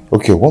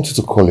 Okay, I want you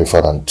to call your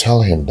father and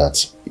tell him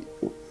that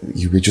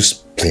you were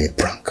just playing a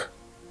prank.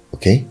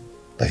 Okay?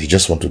 That you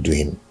just want to do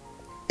him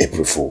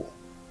April Fool.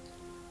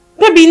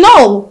 Baby,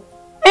 no!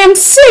 I am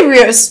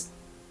serious!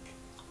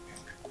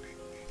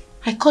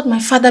 I called my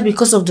father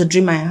because of the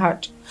dream I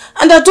had.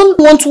 And I don't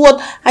want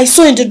what I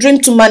saw in the dream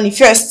to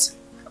manifest.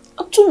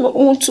 I don't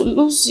want to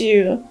lose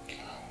you.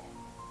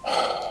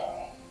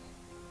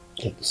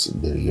 Listen,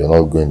 baby, you're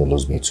not going to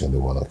lose me to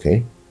anyone,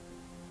 okay?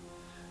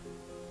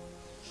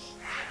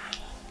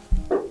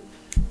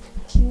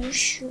 You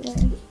sure?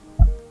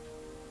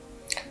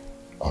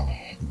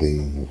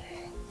 The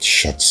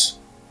shirts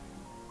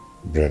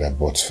bread I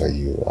bought for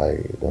you. I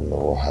don't know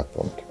what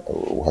happened.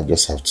 I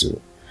just have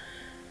to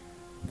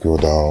go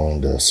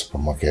down the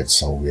supermarket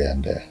somewhere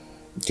and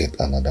get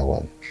another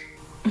one.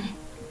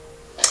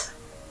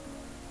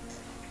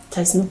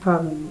 There's no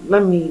problem.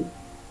 Let me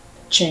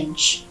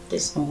change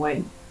this and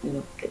wait,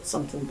 get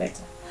something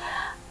better.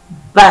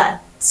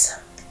 But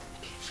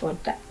for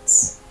that,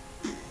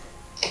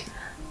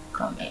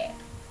 come here.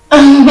 I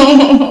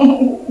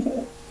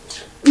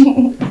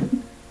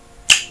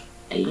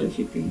love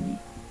you, baby.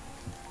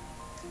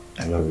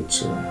 I love you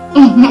too.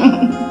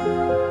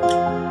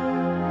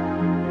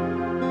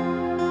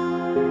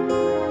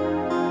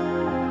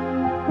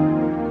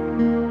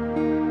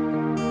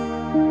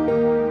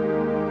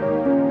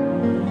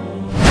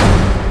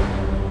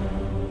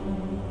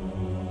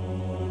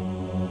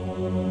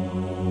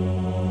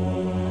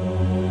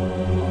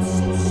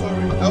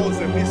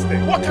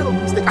 What kind of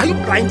mistake? Are you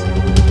blind?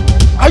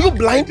 Are you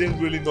blind? I didn't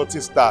really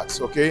notice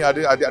that, okay? I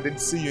didn't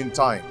see you in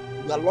time.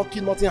 You are lucky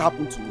nothing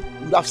happened to you.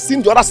 You would have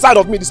seen the other side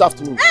of me this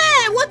afternoon.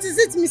 Hey, what is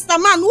it, Mr.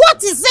 Man?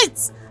 What is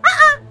it?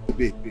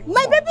 Babe,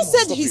 my baby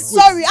said he's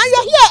sorry, and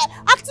you're here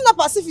acting up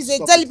as if it's a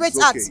deliberate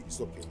act. It's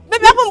okay.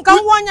 Baby,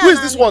 who is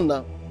this one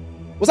now?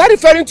 Was I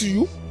referring to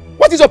you?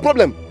 What is your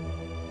problem?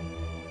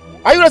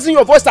 Are you raising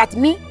your voice at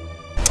me?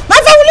 My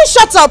family,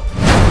 shut up!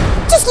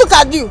 Just look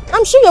at you.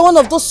 I'm sure you're one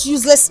of those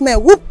useless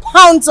men who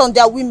pounds on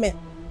their women.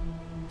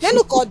 Then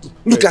look at you.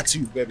 Look at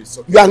you. Baby,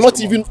 you are not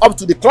even up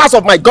to the class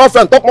of my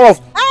girlfriend. Top off.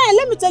 Hey,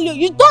 let me tell you,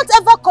 you don't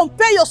ever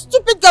compare your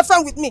stupid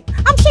girlfriend with me.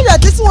 I'm sure you're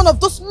dating one of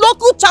those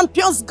local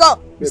champions, girl.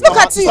 Look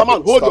at you. Mr.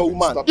 Man, hold your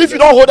woman. If you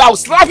don't hold her, I'll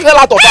slap hell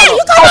out of her. Hey,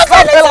 you cannot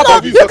slap hell out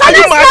of you. You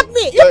cannot slap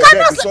me. You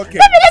cannot slap me.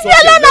 Baby, leave me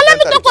alone and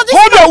let me talk to this.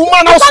 Hold your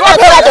woman, I'll slap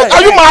hell out of her.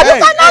 Are you mad? You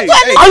cannot do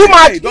anything. Are you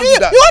mad?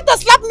 You want to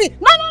slap me?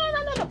 No.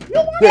 You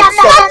want to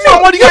slap me?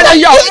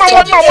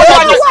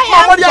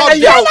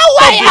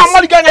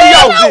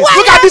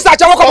 Look at this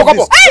achawo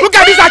kopo. Look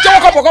at this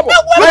achawo kopo.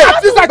 Look at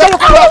this achawo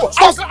kopo.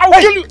 I'll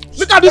kill you.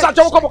 Look at this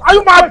achawo kopo. Are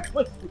you mad?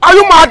 Are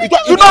you mad?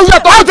 You know who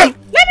you're talking to?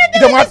 Let me do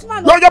this,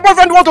 man. Your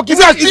boyfriend want to kiss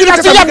you. Is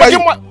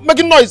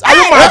making noise. Are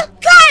you mad?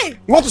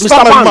 You want to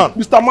stop man?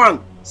 Mr. Man.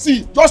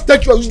 See, just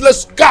take your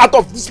useless car out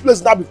of this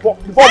place now before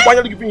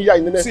finally giving here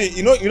in the next. See,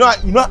 you know,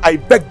 I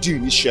begged you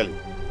initially.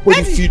 But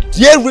if you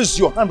dare raise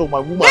your hand on my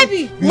woman,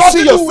 you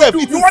see yourself.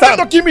 You wanted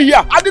to kill me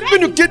here. I didn't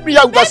mean to kill me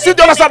here. You can see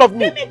the other side of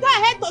me. Give me go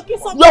ahead to kill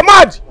somebody. You're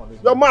mad.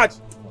 You're mad.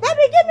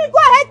 Baby, give me go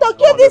ahead to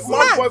kill this man.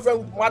 Mad boyfriend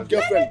with mad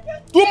girlfriend.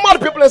 Two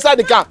mad people inside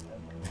the car.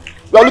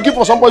 You are looking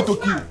for somebody to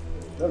kill.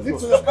 Leave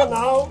to your car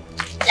now.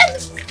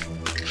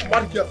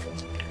 Mad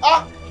girlfriend.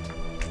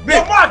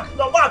 You're mad.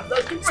 You're mad.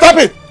 Stop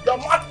it. You're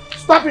mad.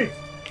 Stop it.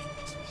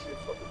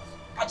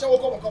 Don't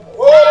worry.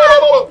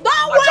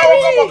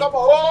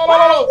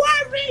 Don't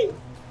worry.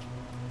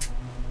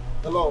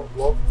 Hello,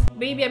 love.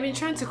 Baby, I've been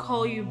trying to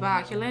call you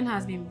back. Your line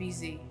has been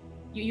busy.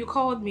 You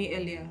called me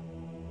earlier.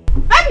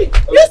 Baby,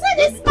 you see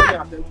this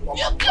man?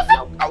 You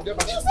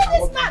see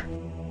this man?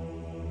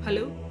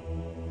 Hello?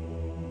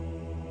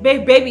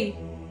 Baby.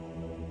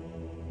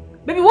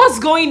 Baby, what's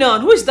going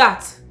on? Who is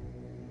that?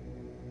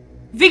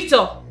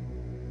 Victor?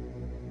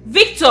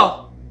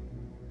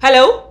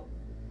 Hello?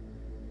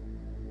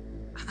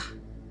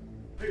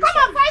 Come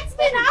and fight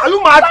me now. Are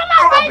you mad? Come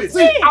and fight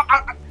me.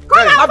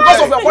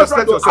 Because of your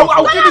boyfriend,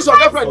 I'll kill this your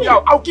girlfriend here.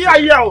 I'll kill her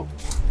here.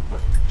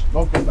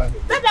 Don't come down.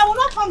 Baby, I will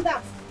not come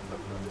down.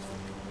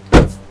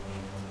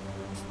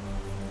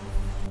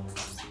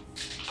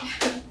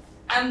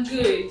 I'm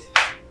good.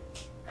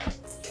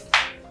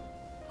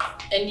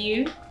 And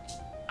you?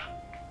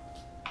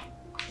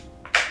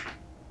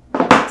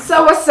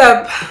 So what's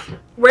up?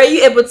 Were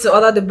you able to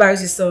order the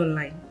bags you saw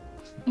online?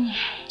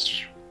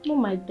 No,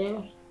 my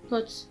dear.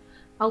 But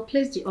I'll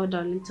place the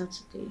order later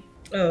today.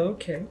 Oh,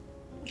 okay.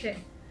 Okay.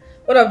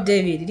 What of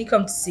David? Did he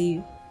come to see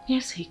you?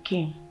 Yes, he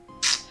came.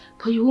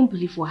 But you won't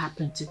believe what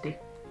happened today.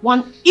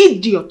 One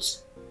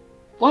idiot,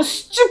 one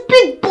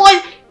stupid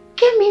boy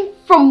came in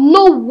from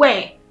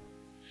nowhere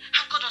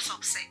and got us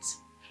upset.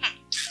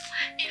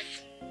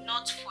 If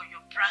not for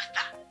your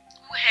brother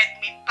who held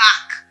me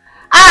back.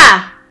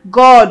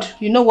 God,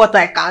 you know what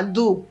I can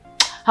do.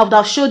 I would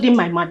have showed him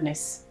my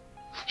madness.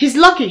 He's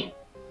lucky.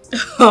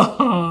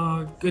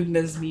 Oh,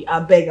 goodness me. I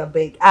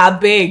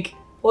beg.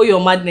 Oh,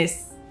 your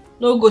madness.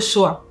 No go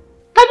show.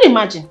 Can you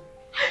imagine?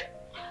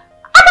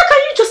 Abba, can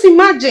you just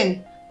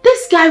imagine?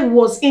 This guy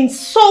was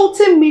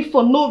insulting me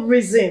for no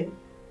reason.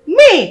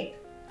 Me?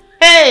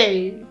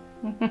 Hey!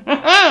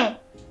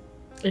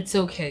 It's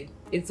okay.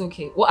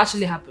 What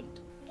actually happened?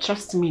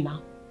 Trust me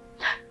now.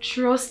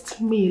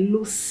 Trust me,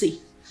 Lucy.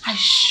 I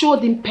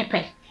showed him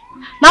pepper.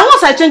 Now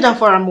once I change him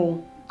for a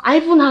move, I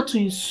even had to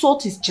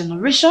insult his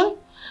generation,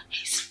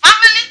 his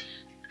family,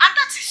 and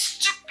that his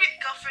stupid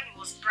girlfriend he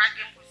was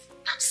bragging with.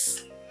 That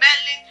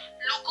smelling,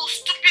 local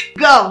stupid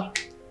girl.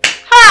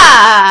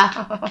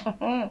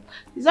 Ha!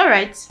 It's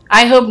alright.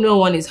 I hope no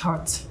one is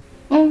hurt.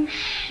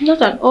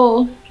 Not at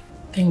all.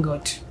 Thank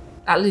God.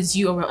 At least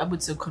you were able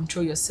to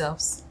control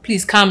yourselves.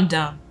 Please calm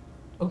down.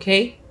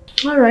 Okay?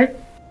 Alright.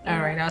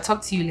 Alright, I'll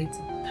talk to you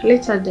later.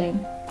 Later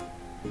then.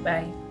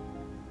 Bye.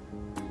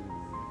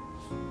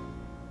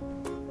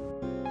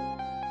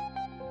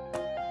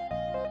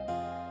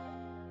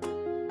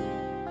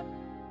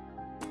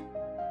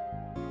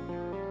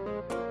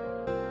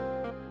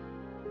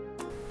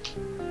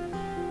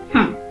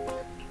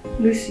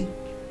 Lucy.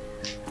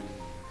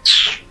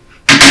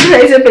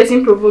 There is a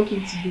person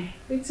provoking today.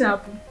 What's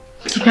happened?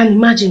 You can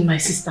imagine my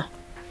sister.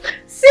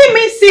 See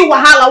me, see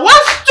Wahala.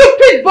 One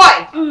stupid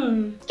boy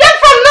came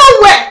from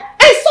nowhere,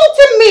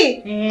 insulting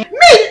me. Me,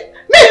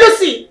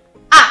 Lucy.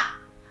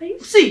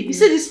 See, you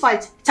see this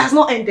fight? It has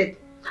not ended.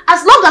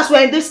 As long as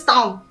we're in this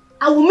town,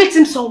 I will meet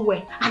him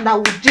somewhere and I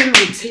will deal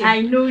with him.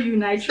 I know you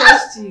and I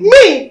trust you.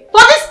 Me? For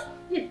this?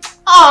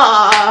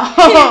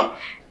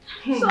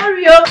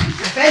 Sorry,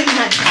 very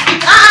nice.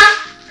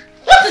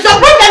 What is your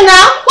problem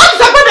now? What is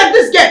your problem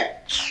this girl?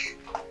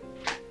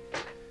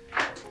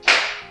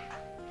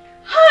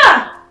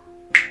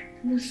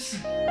 Lucy.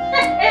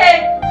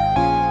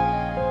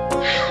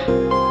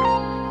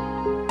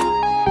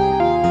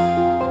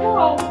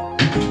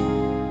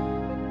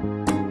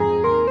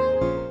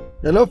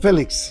 Hello,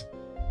 Felix.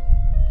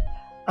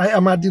 I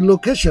am at the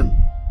location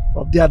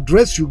of the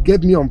address you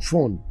gave me on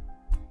phone.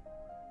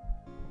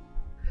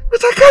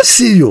 But I can't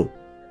see you.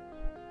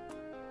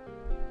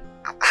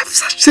 I've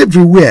searched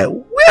everywhere.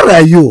 Where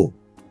are you?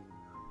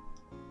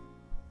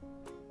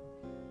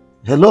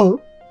 Hello?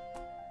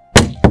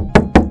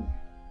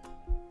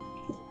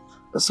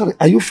 Sorry,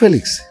 are you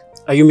Felix?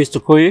 Are you Mr.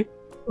 Koye?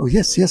 Oh,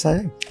 yes,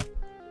 I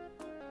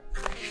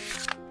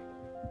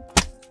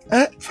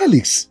am.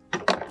 Felix.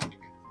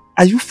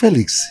 Are you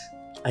Felix?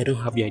 I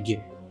don't have the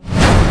idea.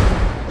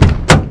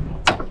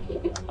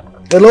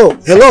 Hello,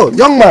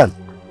 young man.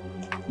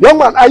 Young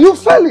man, are you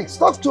Felix?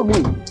 Talk to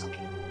me.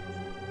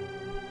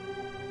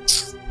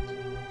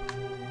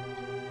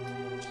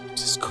 What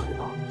is going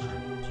on?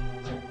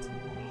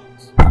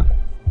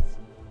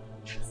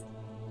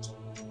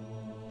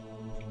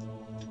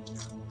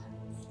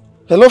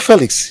 Hello,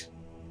 Felix.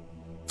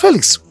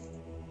 Felix,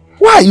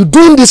 why are you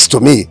doing this to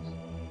me?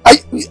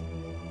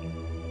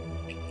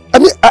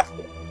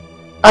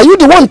 Are you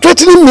the one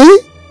threatening me?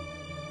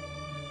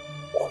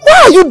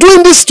 Why are you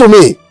doing this to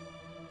me?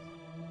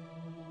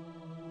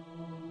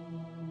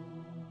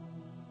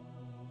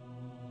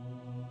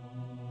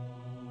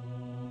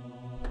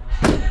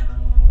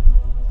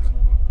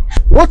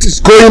 What is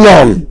going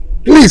on?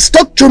 Please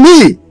talk to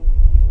me.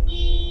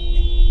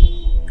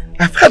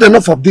 I've had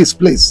enough of this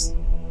place.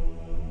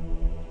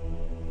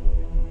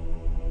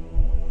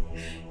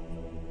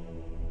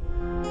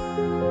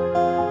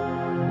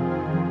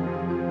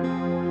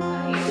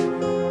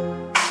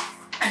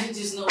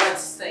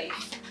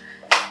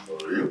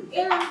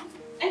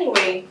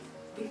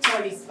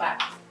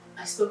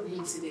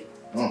 Today.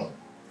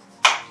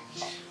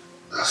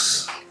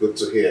 That's good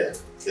to hear.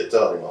 You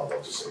tell him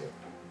what to say.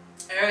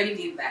 I already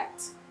did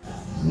that.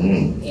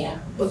 Yeah,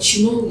 but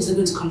you know he's not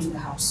going to come to the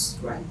house,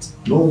 right?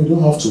 No, you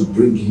don't have to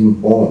bring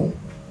him on.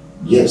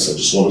 Yes, I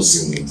just want to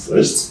see him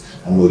first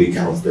and know the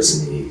kind of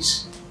person he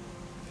is.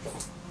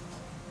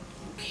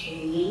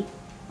 Okay,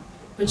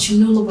 but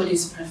you know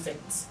nobody's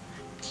perfect.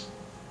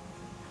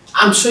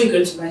 I'm sure you're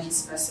going to like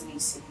his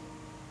personality.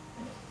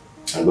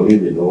 I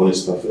believe you, no one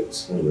is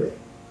perfect. Anyway.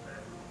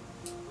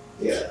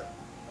 Yeah.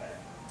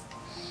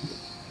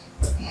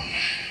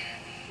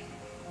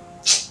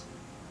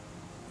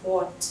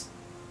 What?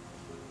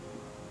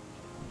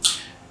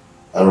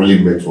 I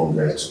really met one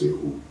guy today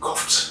who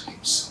cuffed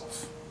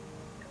himself.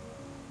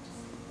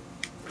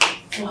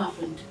 What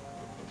happened?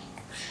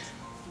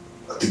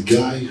 The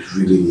guy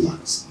really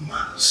lacks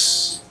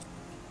manners.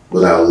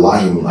 But I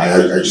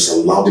just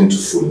allowed him to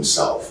fool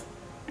himself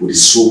with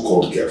his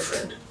so-called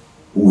girlfriend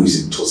who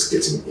is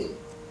intoxicating him.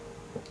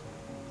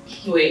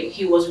 Wait,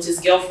 he was with his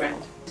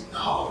girlfriend?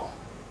 No.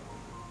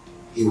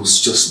 He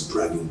was just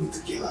bragging with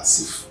the girl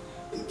as if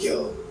the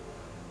girl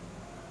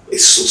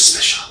is so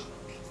special.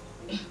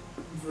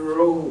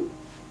 Bro,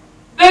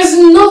 there's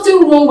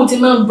nothing wrong with a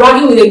man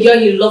bragging with a girl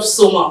he loves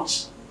so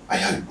much. I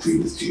agree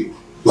with you,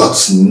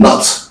 but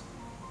not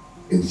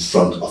in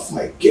front of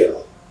my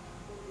girl.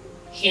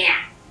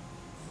 Yeah.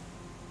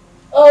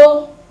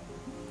 Oh.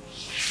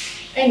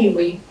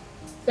 Anyway,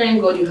 thank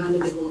God you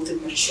handled the whole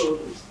thing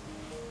maturely.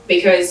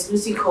 Because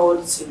Lucy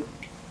called to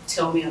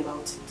tell me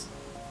about it.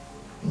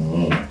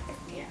 Yeah.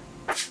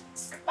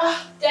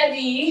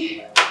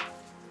 Daddy.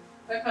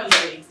 Welcome,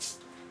 Daddy.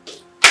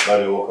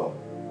 Daddy, welcome.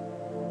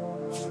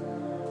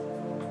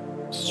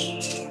 I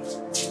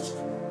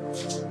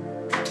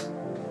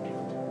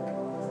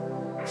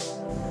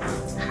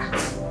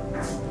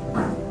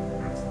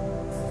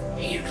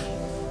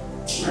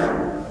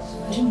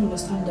didn't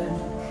understand that.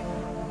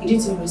 He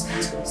didn't even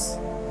respond to us.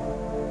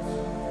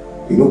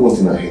 You know one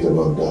thing I hate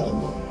about Dad and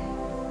Mom?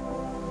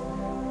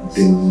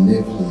 They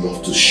never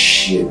love to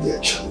share their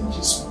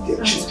challenges with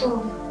their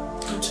children.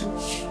 At all.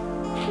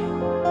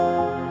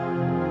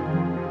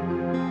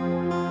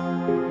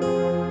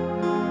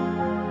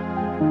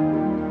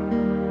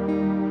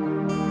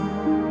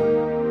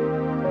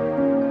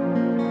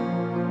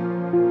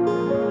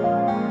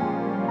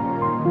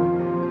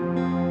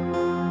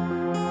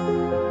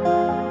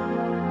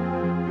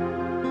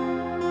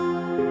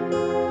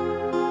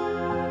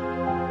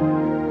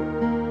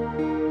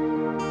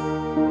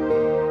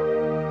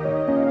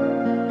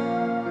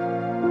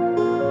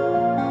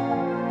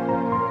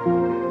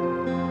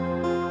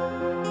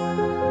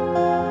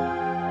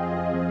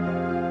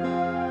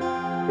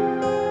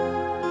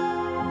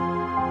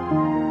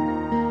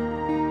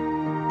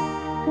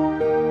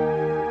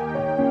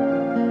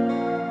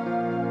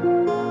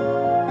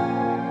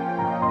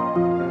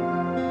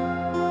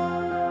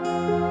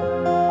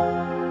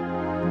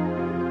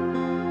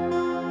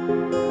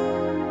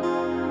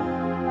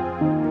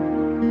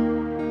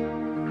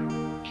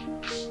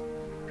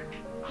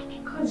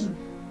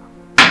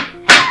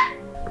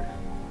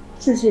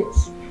 What is it?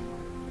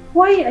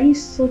 Why are you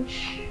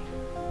such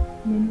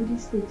in a moody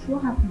state?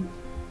 What happened?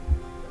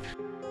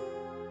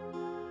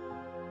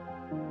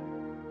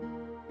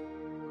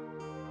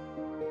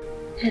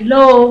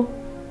 Hello?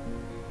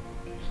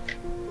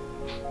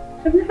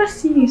 I've never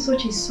seen you in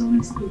such a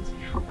sullen state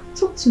before.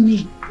 Talk to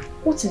me.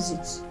 What is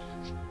it?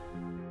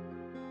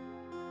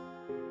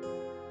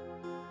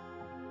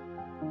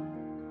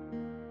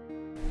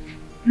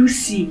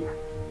 Lucy.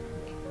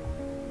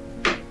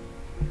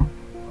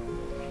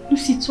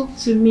 Lucy, talk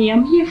to me.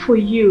 I'm here for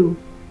you.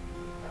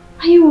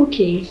 Are you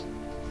okay?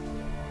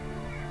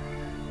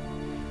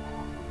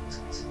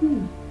 Talk to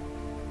me.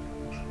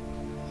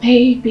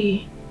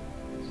 Baby.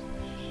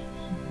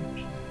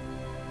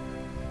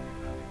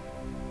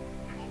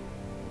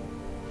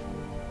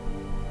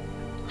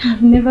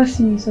 I've never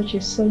seen you in such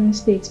a sullen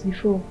state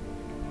before.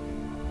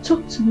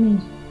 Talk to me.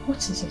 What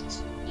is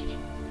it?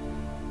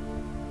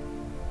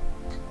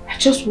 I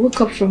just woke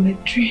up from a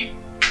dream.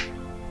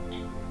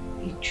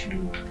 A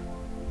dream?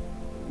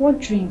 What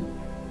dream?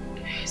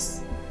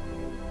 Yes.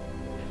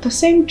 The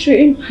same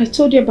dream I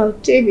told you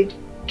about David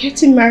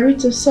getting married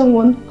to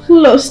someone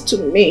close to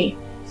me.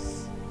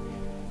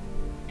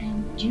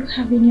 And do you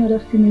have any other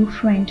female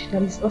friend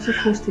that is also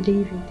close to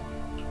David?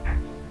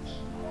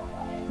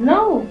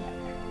 No.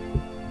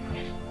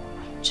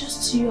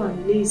 Just you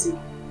and Lizzie.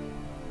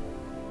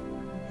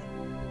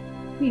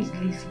 Who is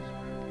Lizzie?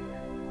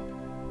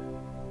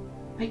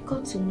 I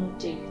got to know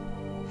Dave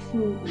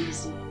through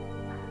Lizzie.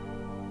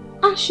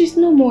 And she's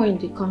no more in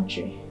the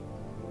country.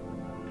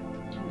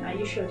 And are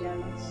you sure they are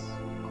not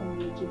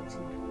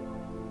communicating?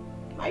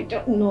 I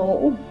don't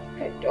know.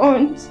 I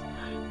don't.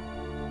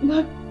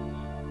 But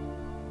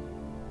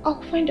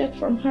I'll find out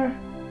from her.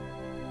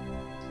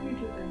 You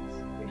do that.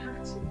 You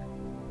have to.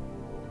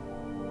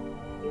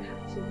 You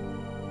have to.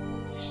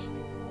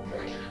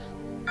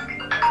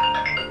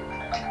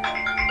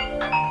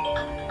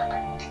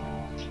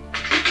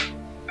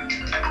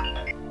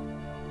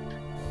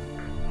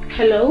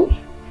 Hello?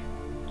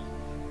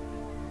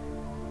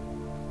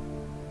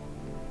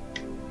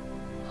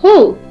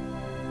 Who?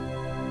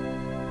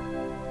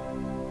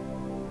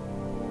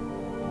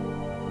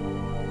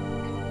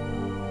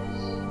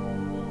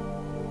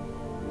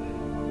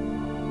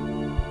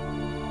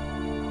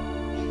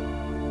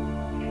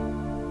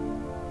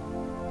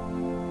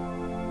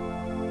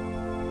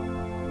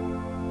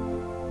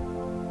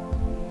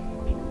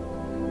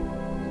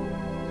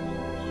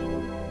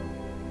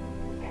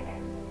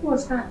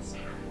 What's that?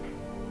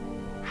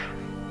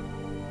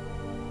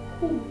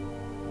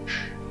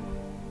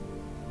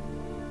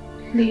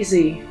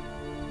 Lizzie.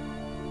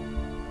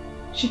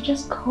 She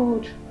just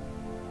called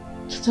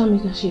to tell me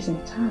that she's in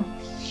town.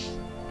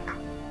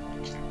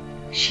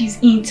 She's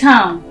in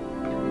town?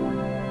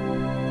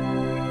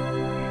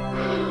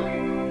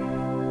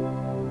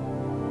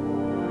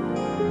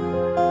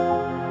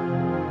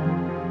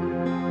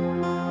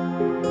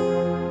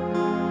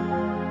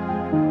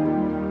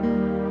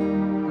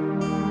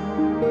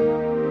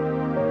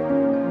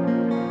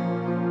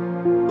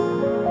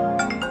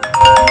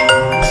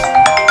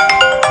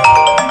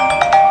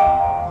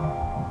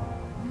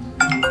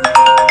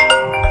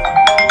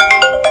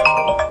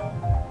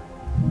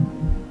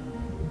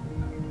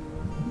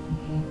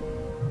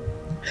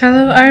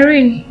 Hello,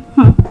 Irene.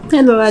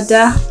 Hello,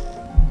 Ada.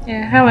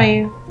 Yeah, how are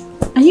you?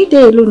 Are you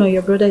there alone or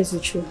your brother is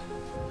with you?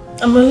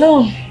 I'm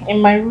alone in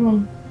my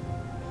room.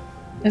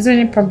 Is there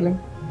any problem?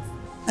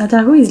 Ada,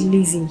 who is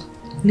Lizzie?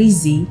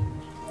 Lizzie?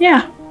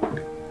 Yeah.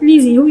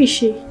 Lizzie, who is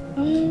she?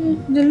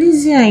 The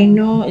Lizzie I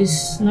know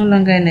is no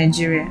longer in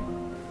Nigeria.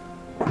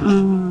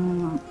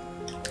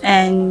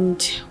 And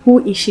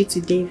who is she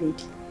to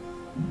David?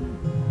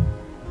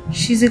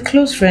 She's a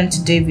close friend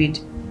to David.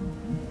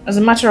 As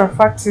a matter of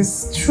fact,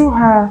 it's through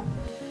her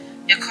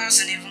your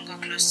cousin even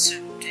got close to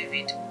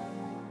David.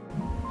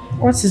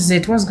 What is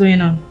it? What's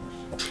going on?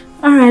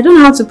 Alright, I don't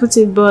know how to put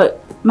it,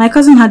 but my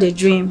cousin had a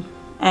dream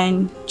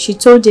and she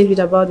told David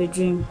about the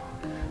dream.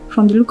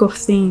 From the look of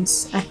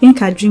things, I think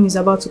her dream is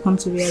about to come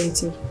to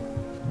reality.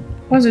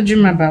 What's the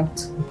dream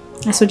about?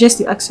 I suggest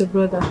you ask your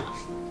brother.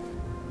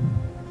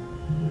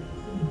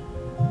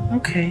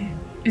 Okay.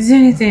 Is there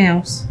anything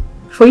else?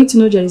 For you to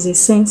know there is a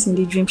sense in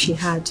the dream she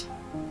had.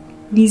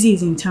 Lizzie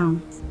is in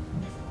town.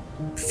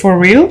 For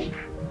real?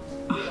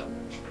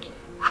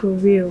 For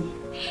real.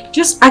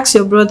 Just ask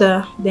your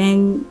brother,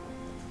 then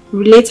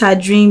relate her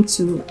dream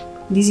to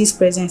Lizzie's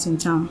presence in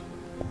town.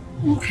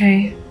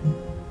 Okay.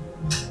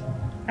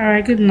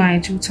 Alright, good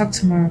night. We'll talk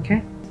tomorrow,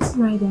 okay?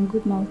 Alright then,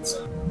 good night.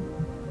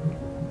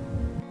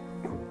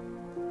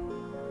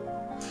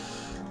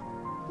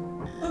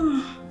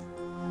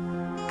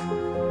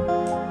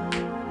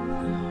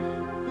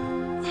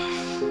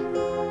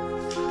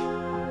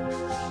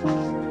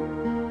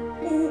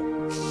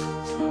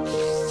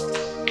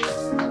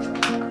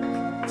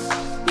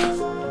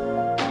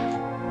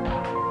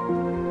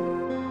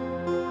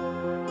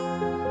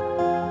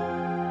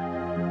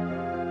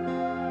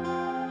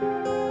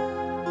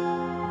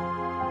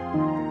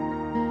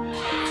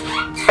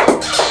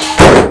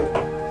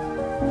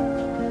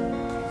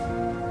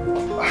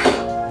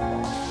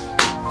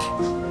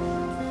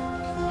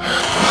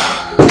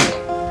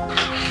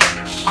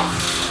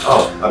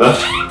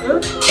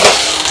 Madam?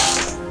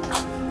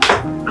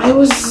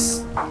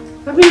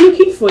 I've been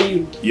looking for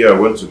you. Yeah, I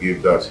went to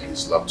give Dad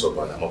his laptop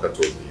and Amoka told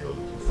me you're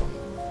looking for me.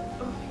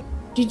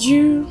 Did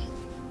you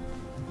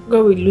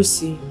go with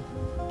Lucy?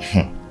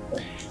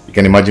 You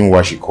can imagine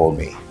why she called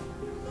me.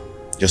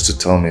 Just to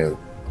tell me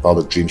about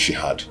the dream she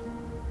had.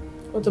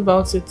 What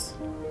about it?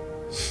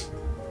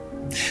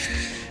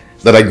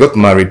 That I got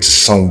married to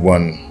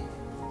someone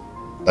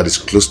that is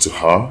close to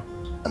her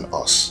and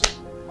us.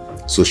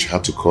 So she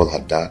had to call her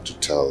dad to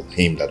tell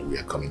him that we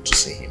are coming to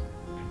see him.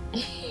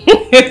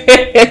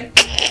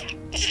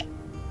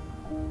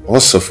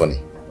 What's so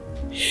funny?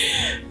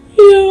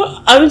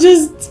 I'm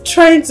just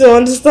trying to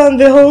understand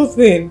the whole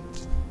thing.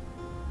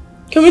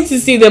 Coming to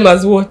see them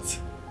as what?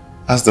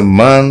 As the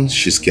man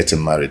she's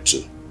getting married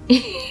to.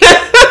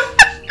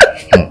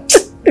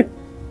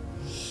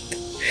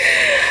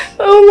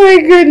 Oh my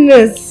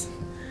goodness.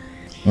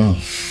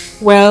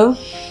 Well,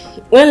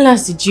 when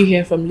last did you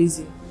hear from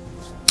Lizzie?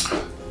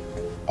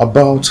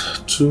 About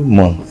 2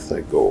 months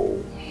ago.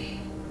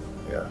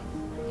 Yeah.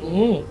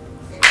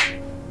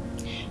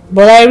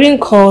 But Irene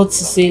called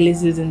to say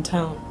Lizzie's in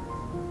town.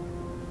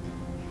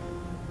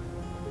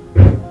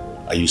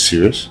 Are you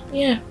serious?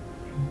 Yeah.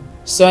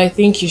 So I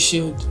think you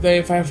should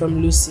verify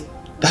from Lucy.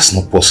 That's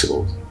not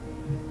possible.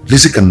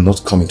 Lizzie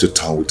cannot come into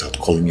town without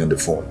calling me on the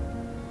phone.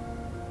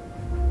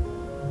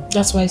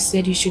 That's why I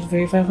said you should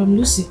verify from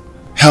Lucy.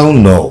 Hell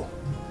no.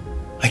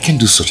 I can't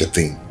do such a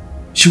thing.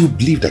 She would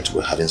believe that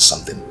we're having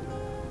something.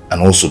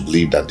 And also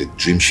believe that the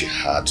dream she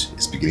had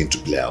is beginning to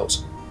play out.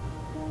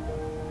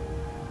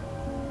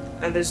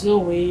 And there's no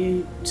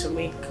way to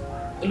make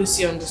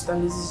Lucy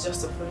understand this is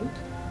just a friend?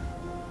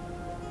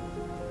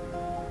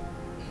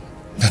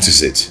 That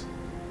is it.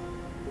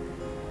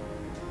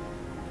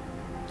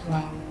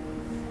 Wow.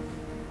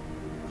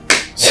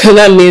 So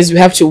that means we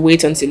have to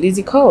wait until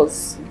Lizzie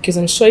calls. Because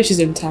I'm sure if she's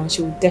in town,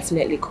 she will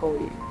definitely call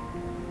you.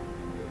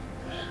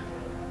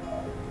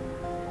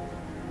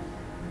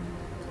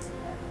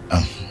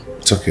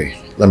 It's okay.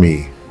 Let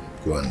me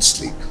go and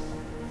sleep.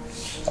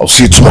 I'll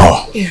see you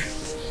tomorrow. Yeah.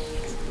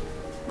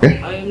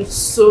 Okay? I am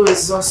so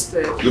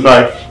exhausted. Good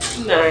night.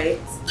 Good night.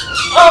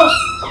 Oh!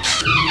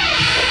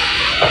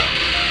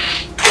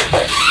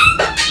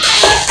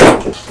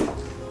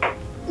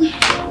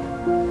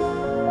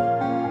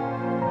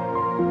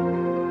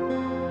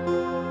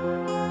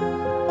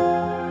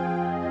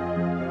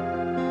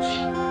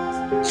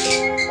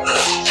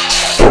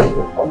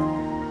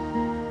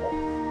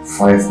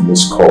 5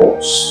 missed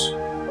calls.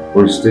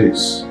 What is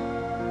this?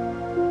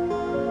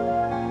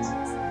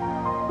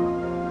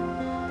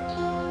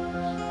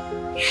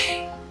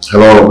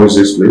 Hello, who is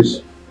this,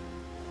 please?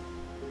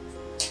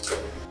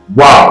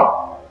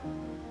 Wow!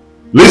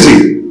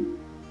 Lizzie!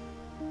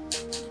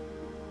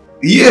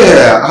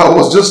 Yeah, I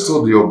was just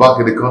told you're back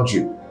in the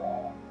country.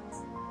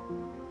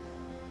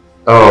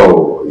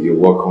 Oh, you're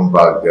welcome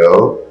back,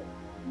 girl.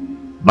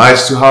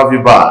 Nice to have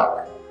you back.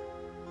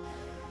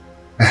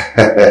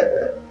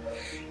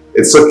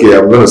 It's okay,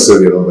 I'm gonna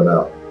save your number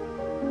now.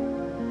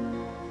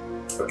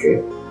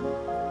 Okay.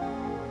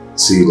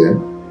 See you then.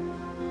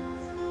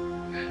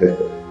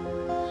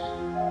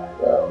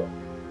 Wow.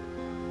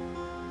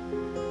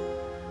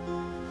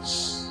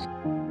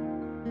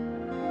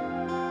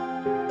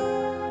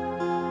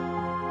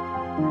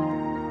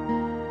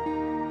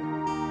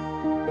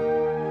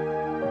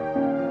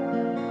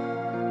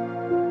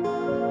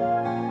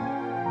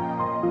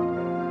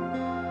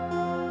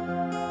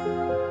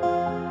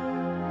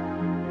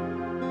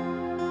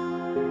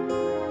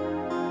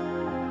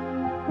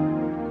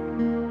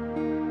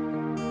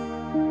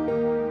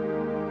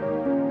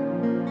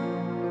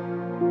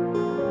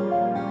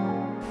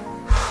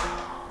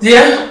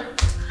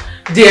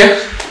 Dear.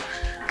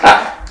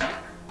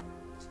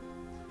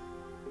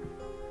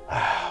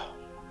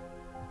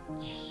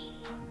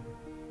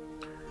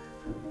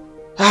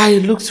 I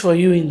looked for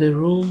you in the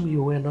room,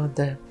 you were not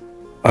there.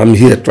 I'm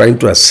here trying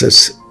to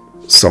access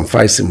some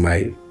files in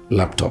my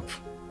laptop.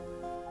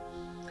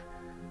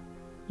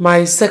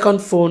 My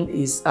second phone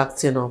is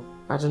acting up.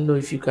 I don't know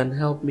if you can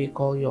help me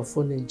call your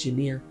phone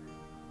engineer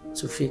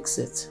to fix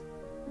it.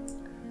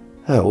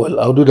 Well,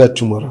 I'll do that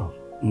tomorrow.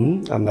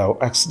 And I'll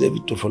ask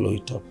David to follow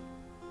it up.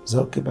 Is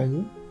that okay by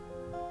you?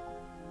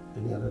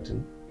 Any other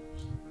thing?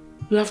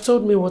 You have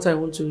told me what I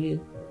want to hear.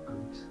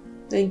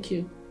 Thank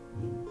you.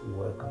 You're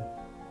welcome.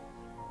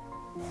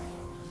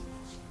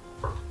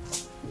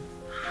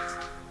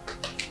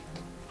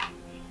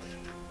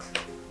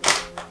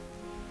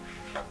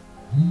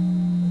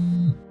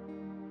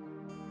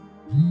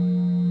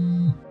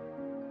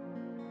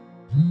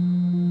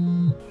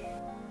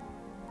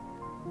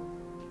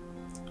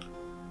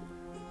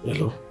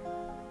 Hello?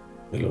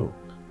 Hello?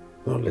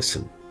 Now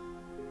listen.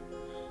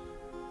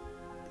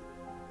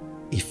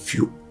 If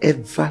you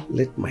ever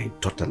let my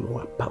daughter know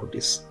about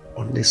this,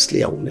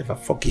 honestly, I will never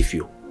forgive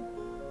you.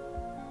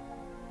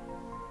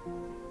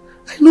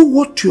 I know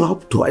what you're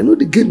up to. I know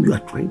the game you are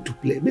trying to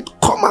play. But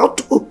come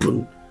out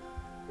open.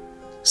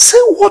 Say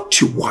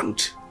what you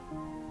want.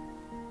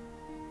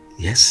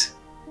 Yes?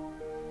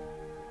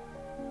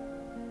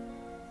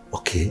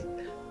 Okay,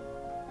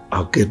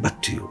 I'll get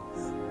back to you.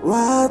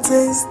 What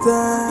is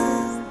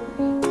that?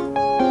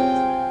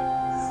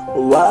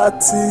 What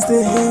is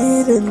the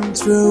hidden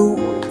truth?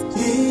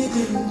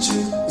 Hidden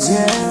truth.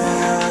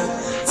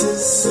 Yeah, to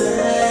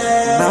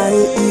say. My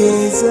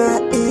ears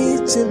are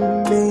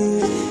itching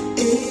me.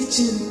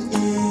 Itching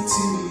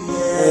to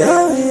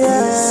yeah.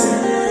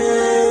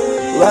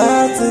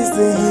 What is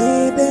the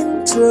hidden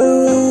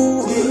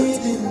truth?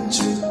 Hidden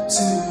truth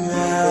to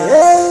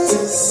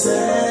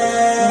say.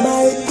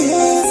 My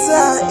ears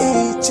are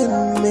itching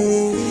me.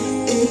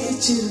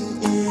 Itching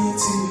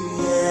to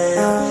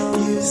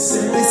you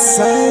say.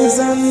 Besides,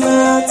 I'm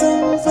not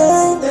in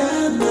vain.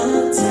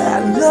 I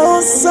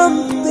know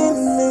something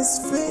is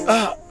fit.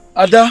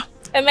 Ada.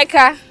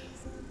 Emeka.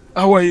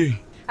 How are you?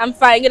 I'm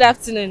fine. Good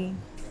afternoon.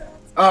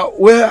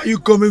 Where are you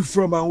coming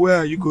from and where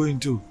are you going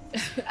to?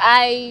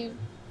 I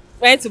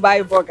went to buy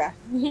a burger.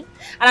 And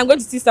I'm going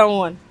to see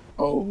someone.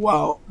 Oh,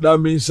 wow. That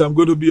means I'm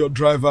going to be your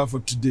driver for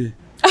today.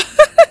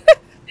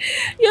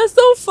 You're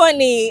so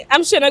funny.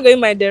 I'm sure you're not going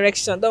my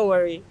direction. Don't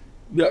worry.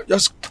 Yeah,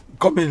 just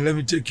come in. Let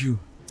me take you.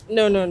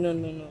 No.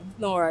 Don't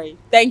worry.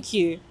 Thank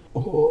you.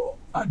 Oh,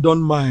 I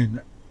don't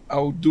mind.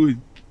 I'll do it.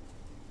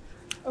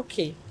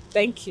 Okay.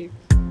 Thank you.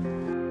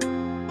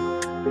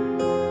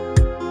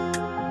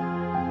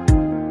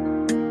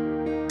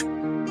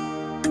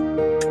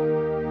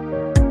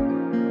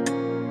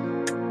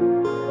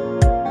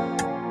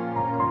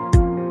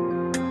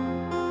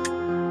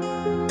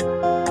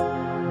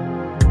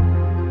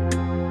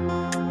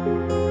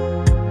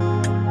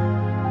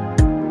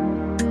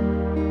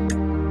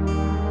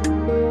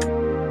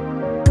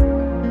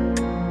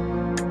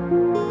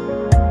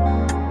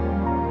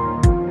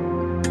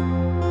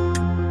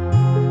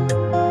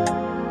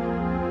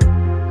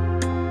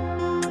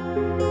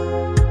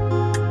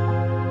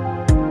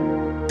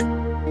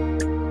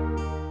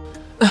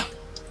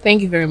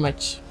 Thank you very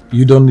much.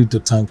 You don't need to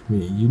thank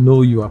me. You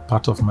know you are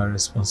part of my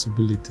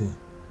responsibility.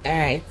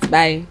 Alright,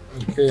 bye.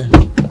 Okay.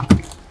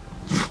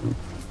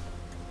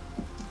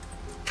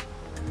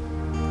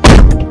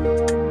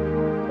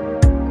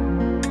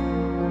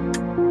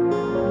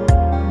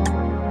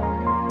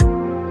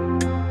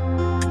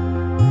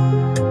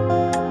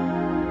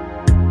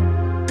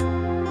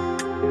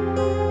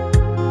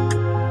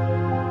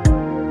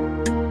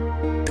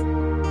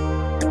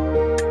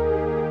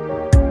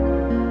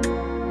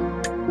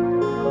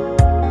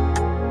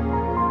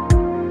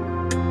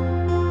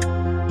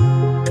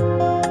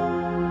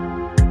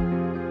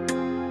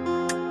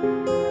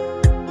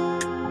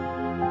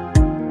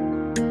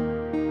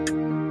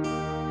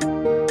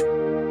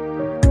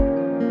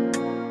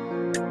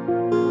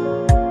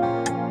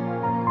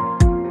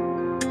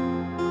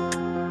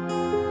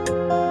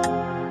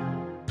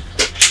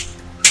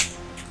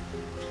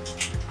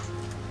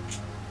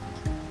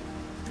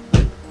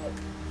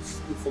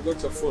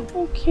 Your phone.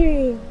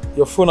 Okay.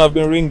 Your phone have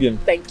been ringing.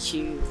 Thank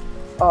you.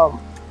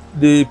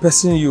 The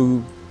person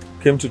you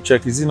came to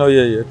check, is he not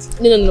here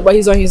yet? No, but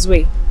he's on his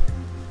way.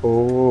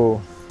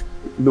 Oh,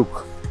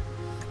 look.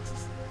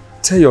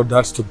 Tell your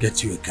dad to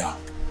get you a car.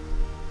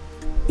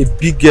 A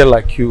big girl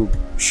like you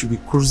should be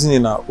cruising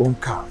in her own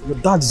car. Your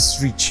dad is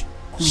rich.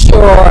 Sure.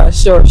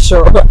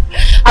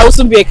 I will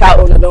soon be a car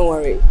owner, don't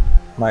worry.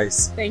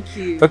 Nice. Thank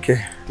you.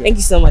 Okay. Thank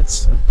you so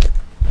much.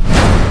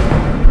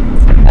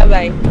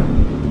 Bye-bye.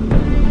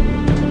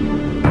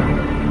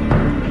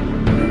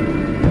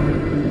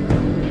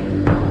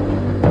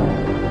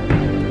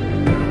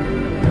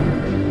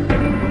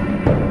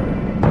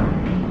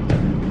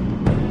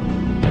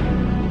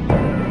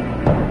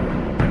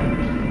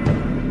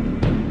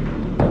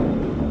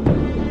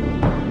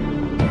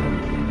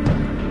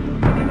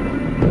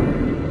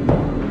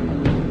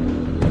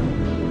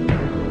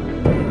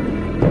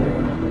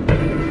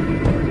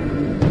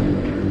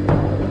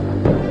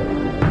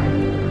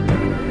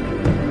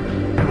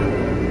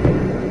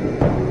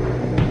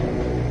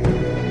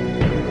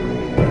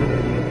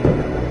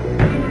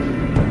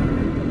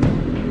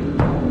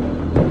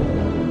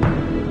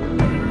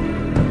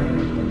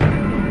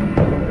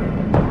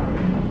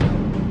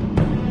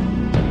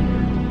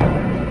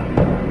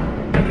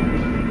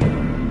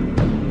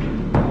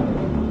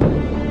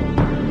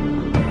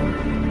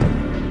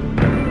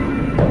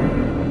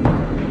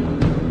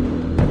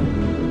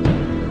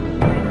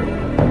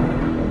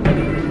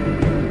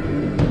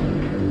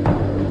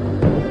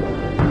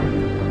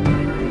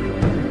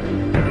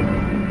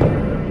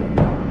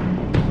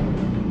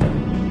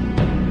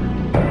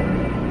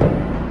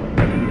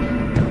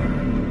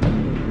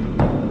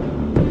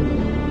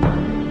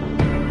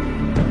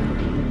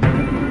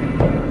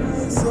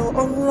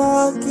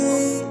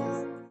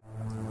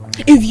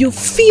 If you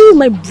feel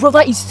my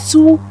brother is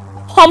too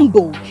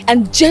humble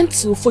and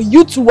gentle for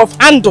you to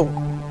handle,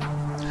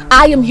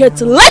 I am here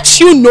to let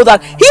you know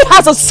that he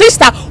has a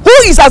sister who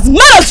is as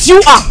mad as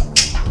you are.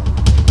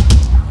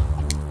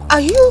 Are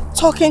you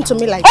talking to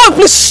me like Oh,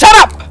 please shut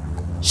up!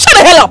 Shut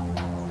the hell up!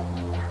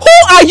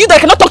 Who are you that I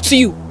cannot talk to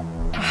you?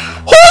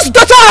 Whose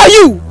daughter are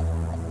you?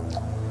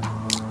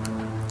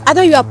 I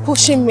know you are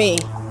pushing me.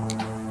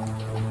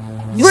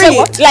 Really?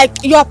 Like,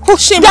 you're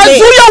pushing me. Then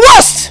do your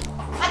worst!